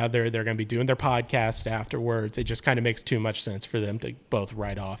Fame together. They're going to be doing their podcast afterwards. It just kind of makes too much sense for them to both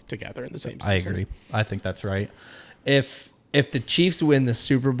ride off together in the same season. I agree. I think that's right. If the Chiefs win the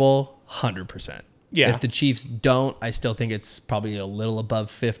Super Bowl, 100%. Yeah. If the Chiefs don't, I still think it's probably a little above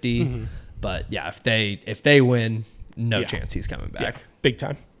 50. Mm-hmm. But yeah, if they win, no chance he's coming back. Yeah, big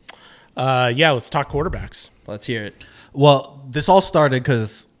time. Let's talk quarterbacks. Let's hear it. Well, this all started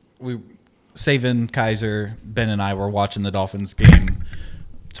because Saban, Kaiser, Ben, and I were watching the Dolphins game.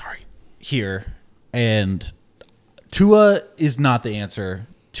 Here, and Tua is not the answer.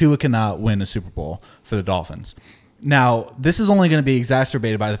 Tua cannot win a Super Bowl for the Dolphins. Now, this is only going to be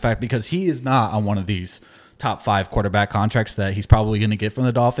exacerbated by the fact because he is not on one of these top 5 quarterback contracts that he's probably going to get from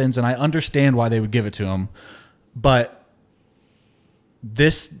the Dolphins, and I understand why they would give it to him, but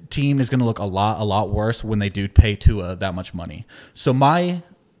this team is going to look a lot worse when they do pay Tua that much money. So my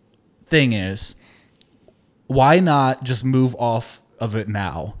thing is, why not just move off of it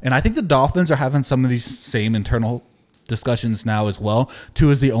now? And I think the Dolphins are having some of these same internal discussions now as well.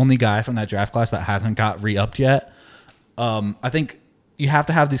 Tua is the only guy from that draft class that hasn't got re-upped yet. I think you have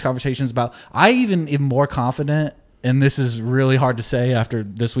to have these conversations about, I even am more confident, and this is really hard to say after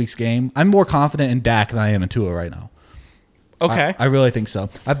this week's game, I'm more confident in Dak than I am in Tua right now. Okay. I really think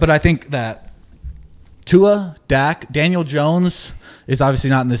so. But I think that Tua, Dak, Daniel Jones is obviously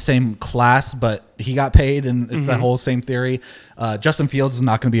not in the same class, but he got paid, and it's that whole same theory. Justin Fields is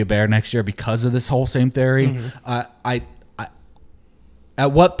not going to be a Bear next year because of this whole same theory. I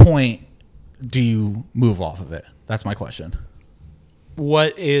at what point do you move off of it? That's my question.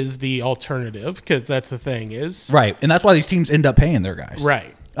 What is the alternative? Because that's the thing is... Right, and that's why these teams end up paying their guys.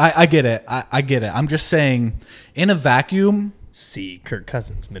 Right. I get it. I get it. I'm just saying, in a vacuum... See Kirk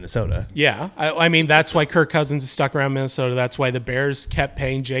Cousins, Minnesota. Yeah. I mean, that's why Kirk Cousins is stuck around Minnesota. That's why the Bears kept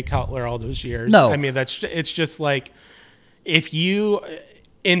paying Jay Cutler all those years. No. I mean, it's just like, if you...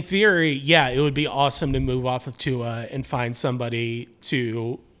 In theory, yeah, it would be awesome to move off of Tua and find somebody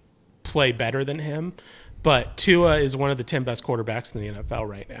to play better than him. But Tua is one of the 10 best quarterbacks in the NFL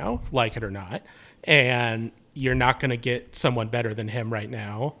right now, like it or not. And you're not going to get someone better than him right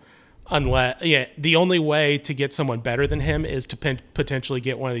now. The only way to get someone better than him is to potentially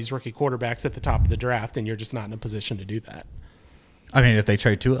get one of these rookie quarterbacks at the top of the draft, and you're just not in a position to do that. I mean, if they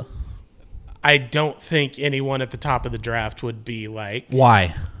trade Tua. I don't think anyone at the top of the draft would be like...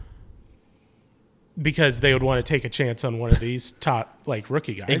 Why? Because they would want to take a chance on one of these top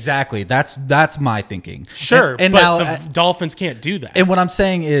rookie guys. Exactly. That's my thinking. Sure, and but now, the Dolphins can't do that. And what I'm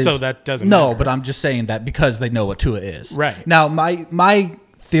saying is... So that doesn't No, matter. but I'm just saying that because they know what Tua is. Right. Now, my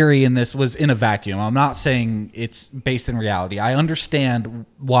theory in this was in a vacuum. I'm not saying it's based in reality. I understand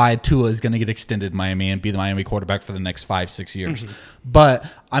why Tua is going to get extended in Miami and be the Miami quarterback for the next 5-6 years. But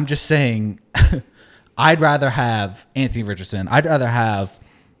I'm just saying I'd rather have Anthony Richardson. I'd rather have...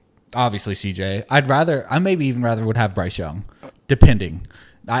 Obviously, CJ. I maybe even rather would have Bryce Young, depending.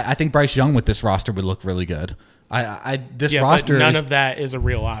 I think Bryce Young with this roster would look really good. This roster, but none of that is a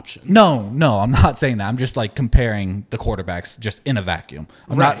real option. No, I'm not saying that. I'm just comparing the quarterbacks just in a vacuum.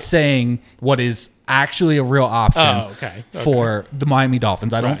 I'm not saying what is actually a real option for the Miami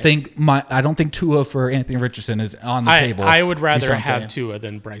Dolphins. I don't think Tua for Anthony Richardson is on the table. I would rather have Tua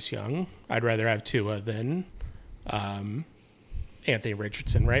than Bryce Young. I'd rather have Tua than Anthony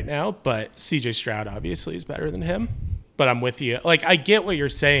Richardson right now, but CJ Stroud obviously is better than him. But I'm with you. I get what you're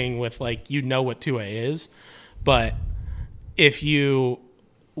saying with what Tua is, but if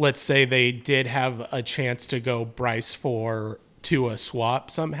let's say they did have a chance to go Bryce for Tua swap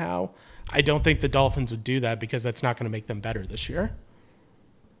somehow, I don't think the Dolphins would do that because that's not going to make them better this year.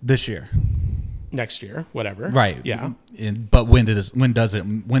 Next year, whatever. Right. Yeah. But when does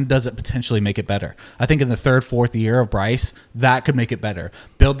it potentially make it better? I think in the 3rd, 4th year of Bryce, that could make it better.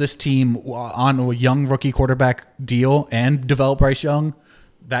 Build this team on a young rookie quarterback deal and develop Bryce Young.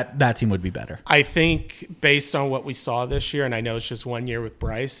 That team would be better. I think based on what we saw this year, and I know it's just 1 year with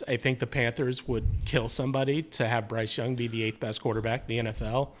Bryce, I think the Panthers would kill somebody to have Bryce Young be the 8th best quarterback in the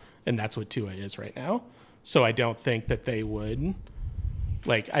NFL, and that's what Tua is right now. So I don't think that they would...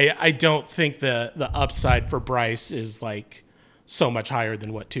 I don't think the upside for Bryce is so much higher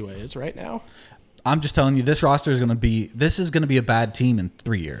than what Tua is right now. I'm just telling you, this roster is going to be a bad team in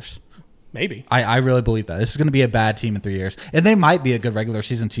 3 years. Maybe. I really believe that. This is going to be a bad team in 3 years. And they might be a good regular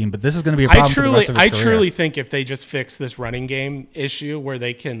season team, but this is going to be a problem for the rest of his career. I truly think if they just fix this running game issue where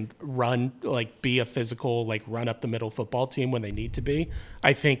they can run, like be a physical, like run up the middle football team when they need to be,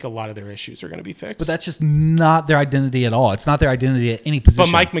 I think a lot of their issues are going to be fixed. But that's just not their identity at all. It's not their identity at any position.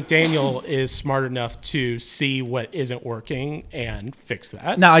 But Mike McDaniel is smart enough to see what isn't working and fix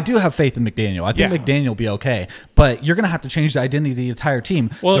that. Now, I do have faith in McDaniel. I think McDaniel will be okay. But you're going to have to change the identity of the entire team.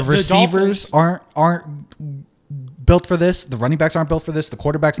 Well, the receivers aren't built for this. The running backs aren't built for this. The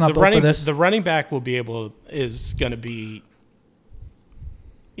quarterback's not built for this. The running back is going to be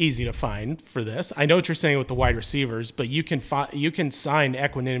easy to find for this. I know what you're saying with the wide receivers, but you can sign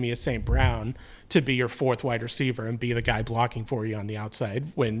Equanimeous St. Brown to be your fourth wide receiver and be the guy blocking for you on the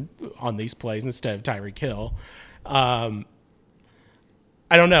outside when on these plays instead of Tyreek Hill. I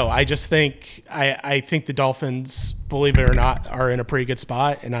don't know. I just think I think the Dolphins, believe it or not, are in a pretty good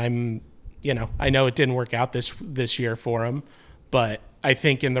spot, and I know it didn't work out this year for them, but I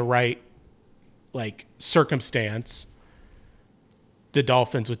think in the right circumstance, the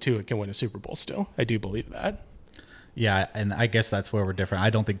Dolphins with Tua can win a Super Bowl still. I do believe that. Yeah, and I guess that's where we're different. I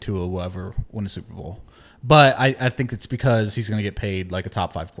don't think Tua will ever win a Super Bowl. But I think it's because he's going to get paid like a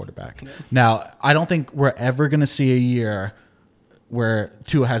top 5 quarterback. Yeah. Now, I don't think we're ever going to see a year where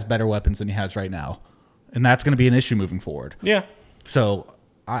Tua has better weapons than he has right now. And that's going to be an issue moving forward. Yeah. So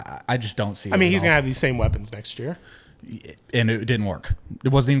I just don't see it. I mean, he's going to have these same weapons next year. And it didn't work.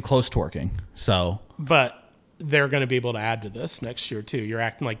 It wasn't even close to working. But they're going to be able to add to this next year too. You're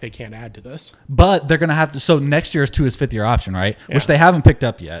acting like they can't add to this. But they're going to have to. So next year is Tua's 5th-year option, right? Yeah. Which they haven't picked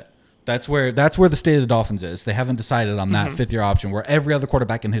up yet. That's where the state of the Dolphins is. They haven't decided on that 5th-year option where every other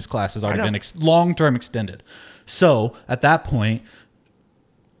quarterback in his class has already been long-term extended. So at that point,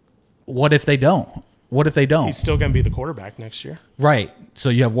 what if they don't? He's still going to be the quarterback next year. Right. So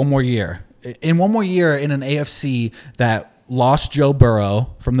you have one more year. In one more year in an AFC that lost Joe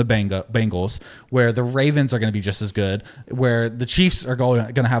Burrow from the Bengals, where the Ravens are going to be just as good, where the Chiefs are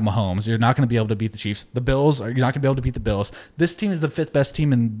going to have Mahomes. You're not going to be able to beat the Chiefs. The Bills, you're not going to be able to beat the Bills. This team is the 5th best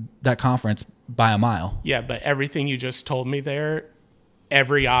team in that conference by a mile. Yeah, but everything you just told me there,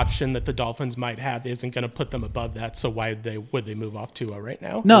 every option that the Dolphins might have isn't going to put them above that. So why would they move off Tua right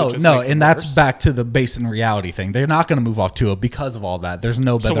now? No, and that's back to the base and reality thing. They're not going to move off Tua because of all that. There's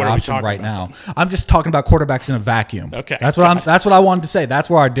no better option right now. I'm just talking about quarterbacks in a vacuum. Okay, that's what I wanted to say. That's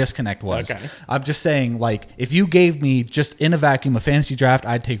where our disconnect was. Okay. I'm just saying, like, if you gave me just in a vacuum a fantasy draft,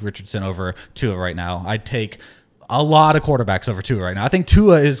 I'd take Richardson over Tua right now. I'd take a lot of quarterbacks over Tua right now. I think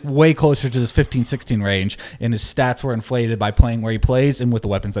Tua is way closer to this 15-16 range, and his stats were inflated by playing where he plays and with the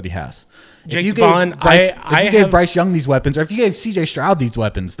weapons that he has. If you gave Bryce Young these weapons, or if you gave C.J. Stroud these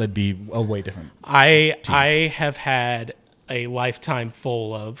weapons, that'd be a way different team. I have had a lifetime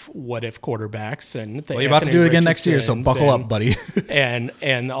full of what if quarterbacks, and you're about to do it again next year, so buckle up, buddy.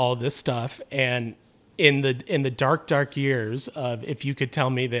 and all this stuff. And in the dark years of, if you could tell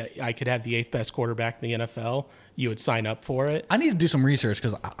me that I could have the 8th best quarterback in the NFL, you would sign up for it. I need to do some research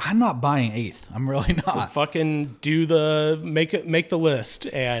because I'm not buying 8th. I'm really not. Well, fucking make the list,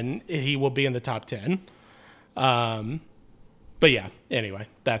 and he will be in the top 10. But yeah. Anyway,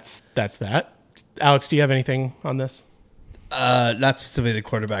 that's that. Alex, do you have anything on this? Not specifically the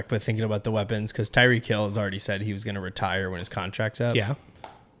quarterback, but thinking about the weapons, because Tyreek Hill has already said he was going to retire when his contract's up. Yeah.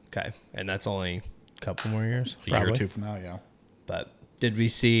 Okay, and that's only a couple more years, a year or two from now. Yeah. But did we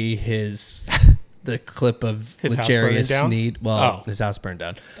see the clip of L'Jarius Sneed? Well, his house burned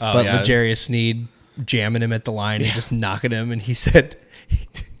down. But yeah. L'Jarius Sneed jamming him at the line and just knocking him, and he said,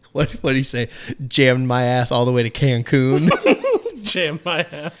 "What did he say? Jammed my ass all the way to Cancun." Jammed my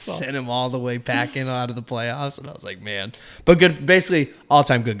ass. Sent him all the way packing out of the playoffs, and I was like, man. But good, basically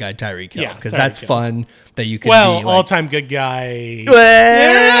all-time good guy Tyreek Hill, because that's fun that you can. Well, be all-time good guy.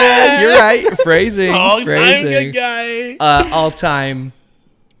 Yeah, you're right. Phrasing. All-time good guy. All-time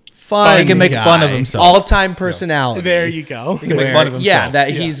fun. He can make fun of himself. All-time personality. There you go. He can make fun of himself. Yeah, that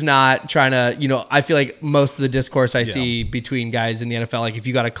he's not trying to, I feel like most of the discourse I see between guys in the NFL, like if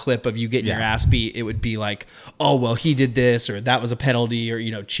you got a clip of you getting your ass beat, it would be like, oh, well, he did this, or that was a penalty,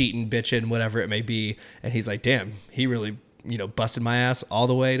 or, cheating, bitching, whatever it may be. And he's like, damn, he really, busted my ass all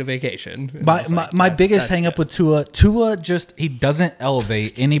the way to vacation. My biggest hang up with Tua just, he doesn't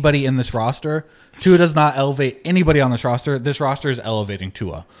elevate anybody in this roster. Tua does not elevate anybody on this roster. This roster is elevating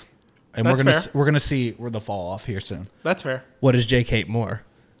Tua. And we're gonna see where the fall off here soon. That's fair. What does Jake hate more,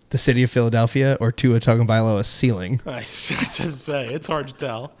 the city of Philadelphia or Tua Tagovailoa's ceiling? I just say it's hard to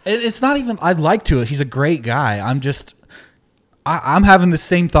tell. It's not even. I like Tua. He's a great guy. I'm having the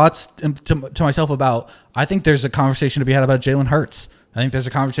same thoughts to myself about. I think there's a conversation to be had about Jalen Hurts. I think there's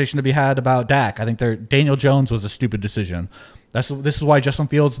a conversation to be had about Dak. I think Daniel Jones was a stupid decision. This is why Justin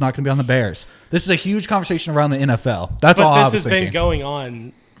Fields is not going to be on the Bears. This is a huge conversation around the NFL. That's all I was thinking. But this has been going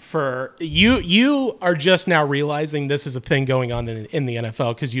on for you. You are just now realizing this is a thing going on in the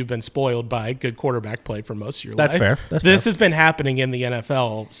NFL because you've been spoiled by good quarterback play for most of your life. That's fair. This has been happening in the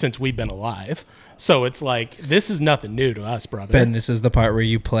NFL since we've been alive. So it's like, this is nothing new to us, brother. Ben, this is the part where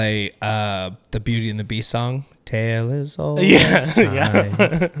you play the Beauty and the Beast song. Tale is all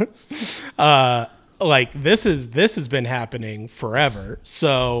time. Like this has been happening forever.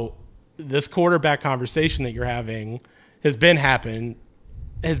 So this quarterback conversation that you're having has been had,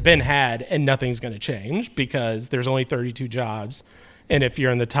 and nothing's going to change because there's only 32 jobs. And if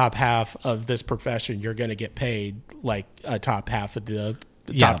you're in the top half of this profession, you're going to get paid like a top half of the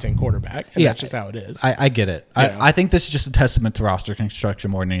top 10 quarterback. And that's just how it is. I get it. I think this is just a testament to roster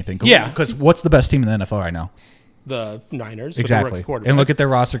construction more than anything. Yeah. Because what's the best team in the NFL right now? The Niners. Exactly. With the rookie and look at their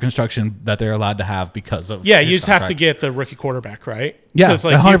roster construction that they're allowed to have because of you just have to get the rookie quarterback, right? Yeah,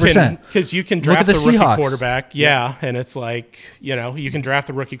 100%. Because you can draft the rookie quarterback. Yeah, and it's like, you can draft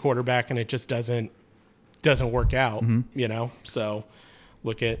the rookie quarterback and it just doesn't work out, So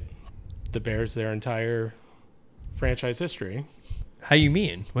look at the Bears, their entire franchise history. How you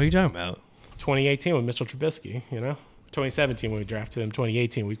mean? What are you talking about? 2018 with Mitchell Trubisky, 2017 when we drafted him.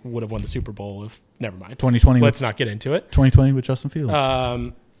 2018 we would have won the Super Bowl if. Never mind. 2020. Let's not get into it. 2020 with Justin Fields.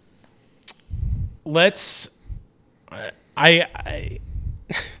 I'm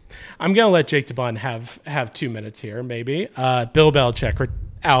gonna let Jake DeBon have 2 minutes here, maybe. Bill Belichick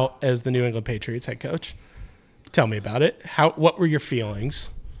out as the New England Patriots head coach. Tell me about it. What were your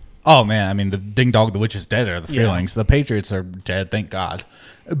feelings? Oh man, I mean the ding dong, the witch is dead are the feelings. The Patriots are dead, thank God.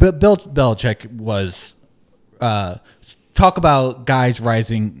 But Bill Belichick was talk about guys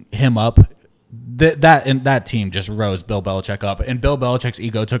rising him up. That team just rose Bill Belichick up, and Bill Belichick's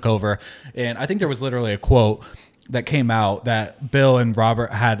ego took over. And I think there was literally a quote that came out that Bill and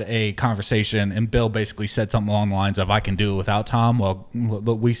Robert had a conversation, and Bill basically said something along the lines of, "I can do it without Tom." Well,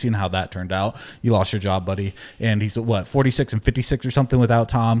 we've seen how that turned out. You lost your job, buddy. And he's 46 and 56 or something without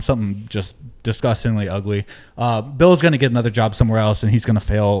Tom. Something just disgustingly ugly. Bill's going to get another job somewhere else, and he's going to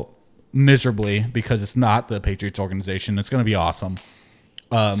fail miserably because it's not the Patriots organization. It's going to be awesome.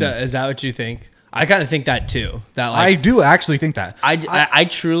 So is that what you think? I kind of think that too. That I do actually think that. I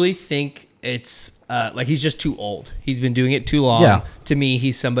truly think it's he's just too old. He's been doing it too long. Yeah. To me,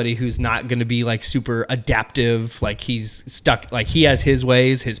 he's somebody who's not going to be like super adaptive. Like he's stuck. Like he has his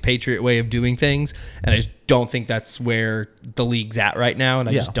ways, his Patriot way of doing things, and I just don't think that's where the league's at right now. And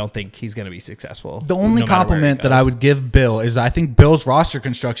I just don't think he's going to be successful. The only compliment that I would give Bill is I think Bill's roster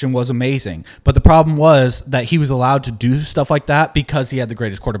construction was amazing, but the problem was that he was allowed to do stuff like that because he had the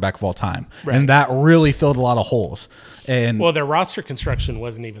greatest quarterback of all time, and that really filled a lot of holes. And their roster construction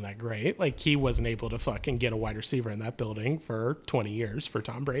wasn't even that great. Like he wasn't able to fucking get a wide receiver in that building for 20 years for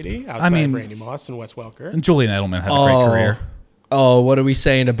Tom Brady outside of Randy Moss and Wes Welker. And Julian Edelman had a great career. Oh, what are we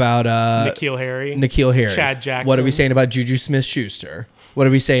saying about N'Keal Harry, Chad Jackson? What are we saying about Juju Smith-Schuster? What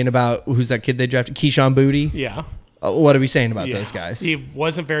are we saying about who's that kid they drafted? Keyshawn Boutte? Yeah. What are we saying about those guys? He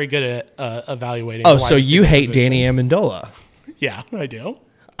wasn't very good at evaluating. Oh, so you hate Danny Amendola? Yeah, I do.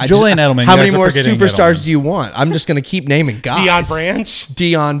 Julian Edelman. How many more superstars do you want? I'm just going to keep naming guys.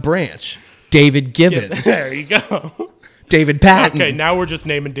 Deion Branch. David Givens. There you go. David Patton. Okay, now we're just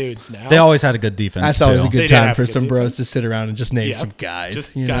naming dudes now. They always had a good defense. That's always a good time for some bros to sit around and just name some guys.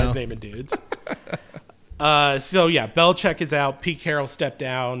 Just guys naming dudes. Belichick is out. Pete Carroll stepped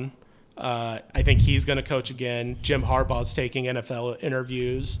down. I think he's going to coach again. Jim Harbaugh's taking NFL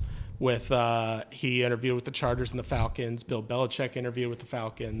interviews. He interviewed with the Chargers and the Falcons. Bill Belichick interviewed with the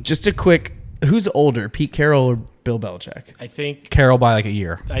Falcons. Just a quick, who's older, Pete Carroll or Bill Belichick? I think Carroll by like a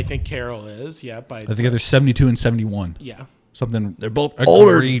year. I think Carroll is, I think they're 72 and 71. Yeah. Something. They're both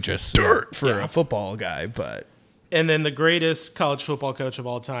egregious. Dirt for a football guy, but. And then the greatest college football coach of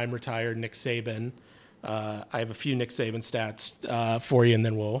all time retired, Nick Saban. I have a few Nick Saban stats for you, and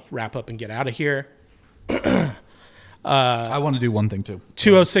then we'll wrap up and get out of here. I want to do one thing too.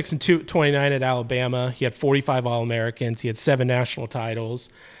 206 and 229 at Alabama. He had 45 All-Americans. He had 7 national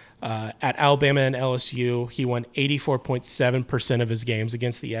titles. At Alabama and LSU, he won 84.7% of his games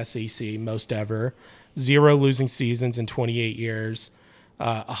against the SEC, most ever. 0 losing seasons in 28 years.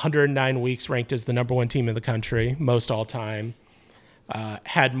 109 weeks ranked as the number 1 team in the country, most all time.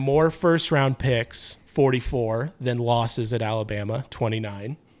 Had more first-round picks, 44, than losses at Alabama,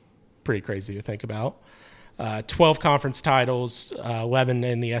 29. Pretty crazy to think about. 12 conference titles, 11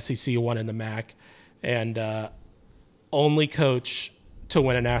 in the SEC, 1 in the MAC, and only coach to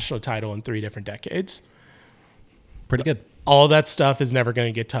win a national title in 3 different decades. Pretty good. all that stuff is never going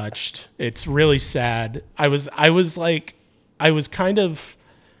to get touched. It's really sad. I was kind of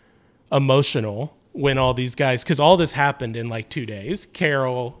emotional when all these guys, because all this happened in like 2 days.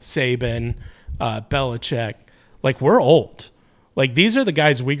 Carroll, Saban, Belichick, like we're old. Like these are the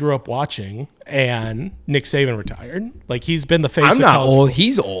guys we grew up watching, and Nick Saban retired. Like he's been the face. I'm of not college old. football.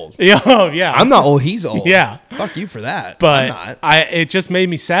 He's old. Yeah. I'm not old. He's old. Yeah. Fuck you for that. But I'm not. it just made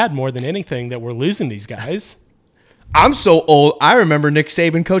me sad more than anything that we're losing these guys. I'm so old. I remember Nick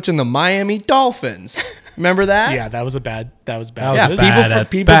Saban coaching the Miami Dolphins. Remember that? Yeah, that was bad. Yeah, news.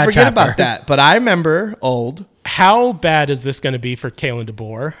 people bad forget chapter. about that. But I remember old. How bad is this going to be for Kalen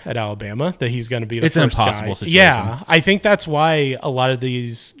DeBoer at Alabama? That he's going to be the It's an first guy? impossible situation. Yeah, I think that's why a lot of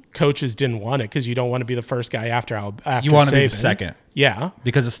these coaches didn't want it, because you don't want to be the first guy after You want to be the Saban. second Yeah,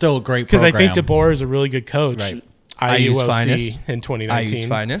 because it's still a great because program. I think DeBoer is a really good coach. Right. IU's IUOC finest. in 2019. IU's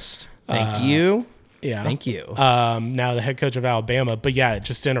finest. Thank you. Yeah, Thank you. Now the head coach of Alabama, but yeah,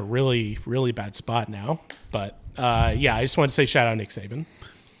 just in a really, really bad spot now. But yeah, I just wanted to say shout out Nick Saban.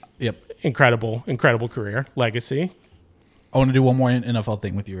 Yep. Incredible career, legacy. I want to do one more NFL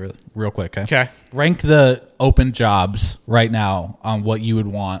thing with you real quick. Okay. Rank the open jobs right now on what you would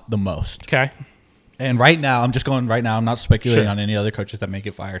want the most. Okay. And right now, I'm just going right now. I'm not speculating Sure. on any other coaches that may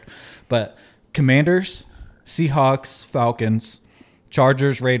get fired. But Commanders, Seahawks, Falcons,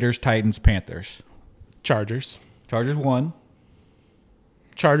 Chargers, Raiders, Titans, Panthers. Chargers. Chargers won.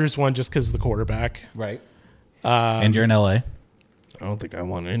 Chargers won just because of the quarterback. Right. And you're in LA. I don't think I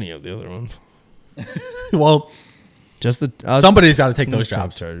want any of the other ones. Well, Just the somebody's got to take those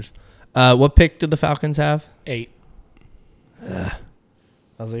jobs. Chargers. What pick did the Falcons have? 8.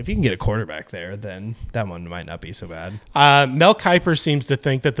 I was like, if you can get a quarterback there, then that one might not be so bad. Mel Kiper seems to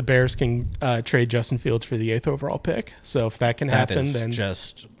think that the Bears can trade Justin Fields for the 8th overall pick. So if that can That happen, is then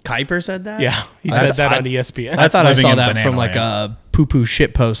just Kuiper said that? yeah, he That's- said that I- on ESPN. I thought I living saw in that banana from like land. a poo-poo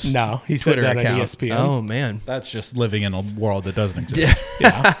shit post. No, he said Twitter that on account. ESPN. Oh, man. that's just living in a world that doesn't exist.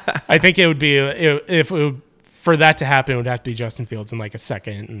 Yeah, I think it would be if it would, for that to happen, it would have to be Justin Fields in like a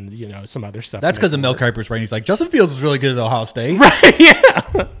second, and some other stuff. That's because of Mel Kiper's brain. He's like, Justin Fields was really good at Ohio State.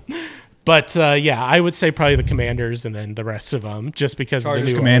 But yeah, I would say probably the Commanders, and then the rest of them, just because of Chargers,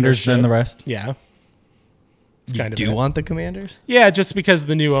 the new Commanders, then ownership. the rest. Yeah, it's You kind of do it. want the Commanders? Yeah, just because of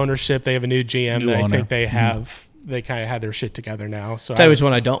the new ownership, they have a new GM. New that I owner. think they have. They kind of had their shit together now. So Tell you I which would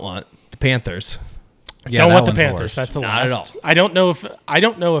one I don't want. The Panthers. Yeah, don't that want the one's Panthers. worst. That's the Not at last. all. I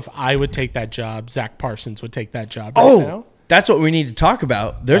don't know if I would take that job. Zach Parsons would take that job right now. That's what we need to talk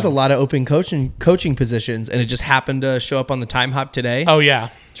about. There's a lot of open coaching positions, and it just happened to show up on the Time Hop today. Oh yeah,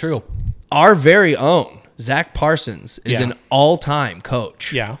 True. Our very own Zach Parsons is Yeah. an all-time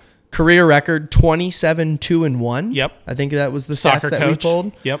coach. yeah. Career record 27-2-1. Yep. I think that was the Soccer stats that coach. we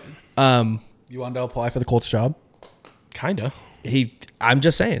pulled. Yep. You wanted to apply for the Colts job? Kinda. I'm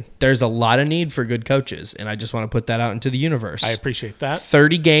just saying, there's a lot of need for good coaches, and I just want to put that out into the universe. I appreciate that.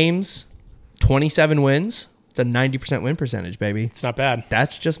 30 games, 27 wins. It's a 90% win percentage, baby. It's not bad.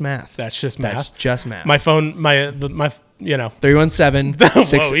 That's just math. That's just math. That's just math. My phone, my 317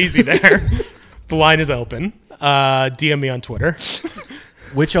 whoa, easy there. The line is open. DM me on Twitter.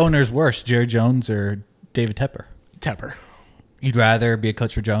 Which owner's worse, Jerry Jones or David Tepper? Tepper. You'd rather be a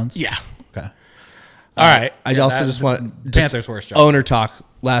coach for Jones? Yeah. Okay. All right. I also just want Panthers worst job. owner talk.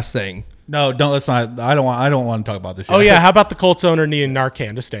 Last thing. No, don't. Let's not. I don't want to talk about this. Oh yet. yeah. How about the Colts owner needing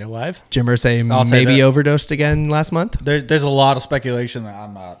Narcan to stay alive? Jim Irsay I'll say maybe that. overdosed again last month. There's a lot of speculation that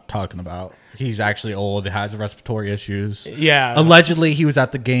I'm not talking about. He's actually old. Has respiratory issues. Yeah. Allegedly, he was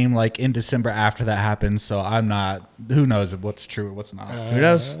at the game like in December after that happened. So I'm not. Who knows what's true or what's not? Who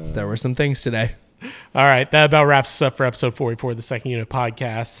knows? There were some things today. All right, that about wraps us up for episode 44 of the Second Unit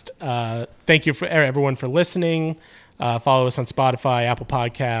Podcast. Thank you for everyone for listening. Follow us on Spotify, Apple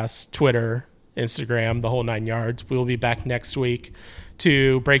Podcasts, Twitter, Instagram, the whole 9 yards. We will be back next week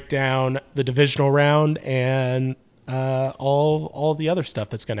to break down the divisional round and all the other stuff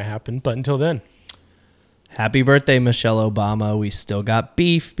that's going to happen. But until then, Happy birthday, Michelle Obama. We still got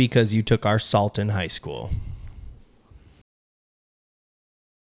beef because you took our salt in high school.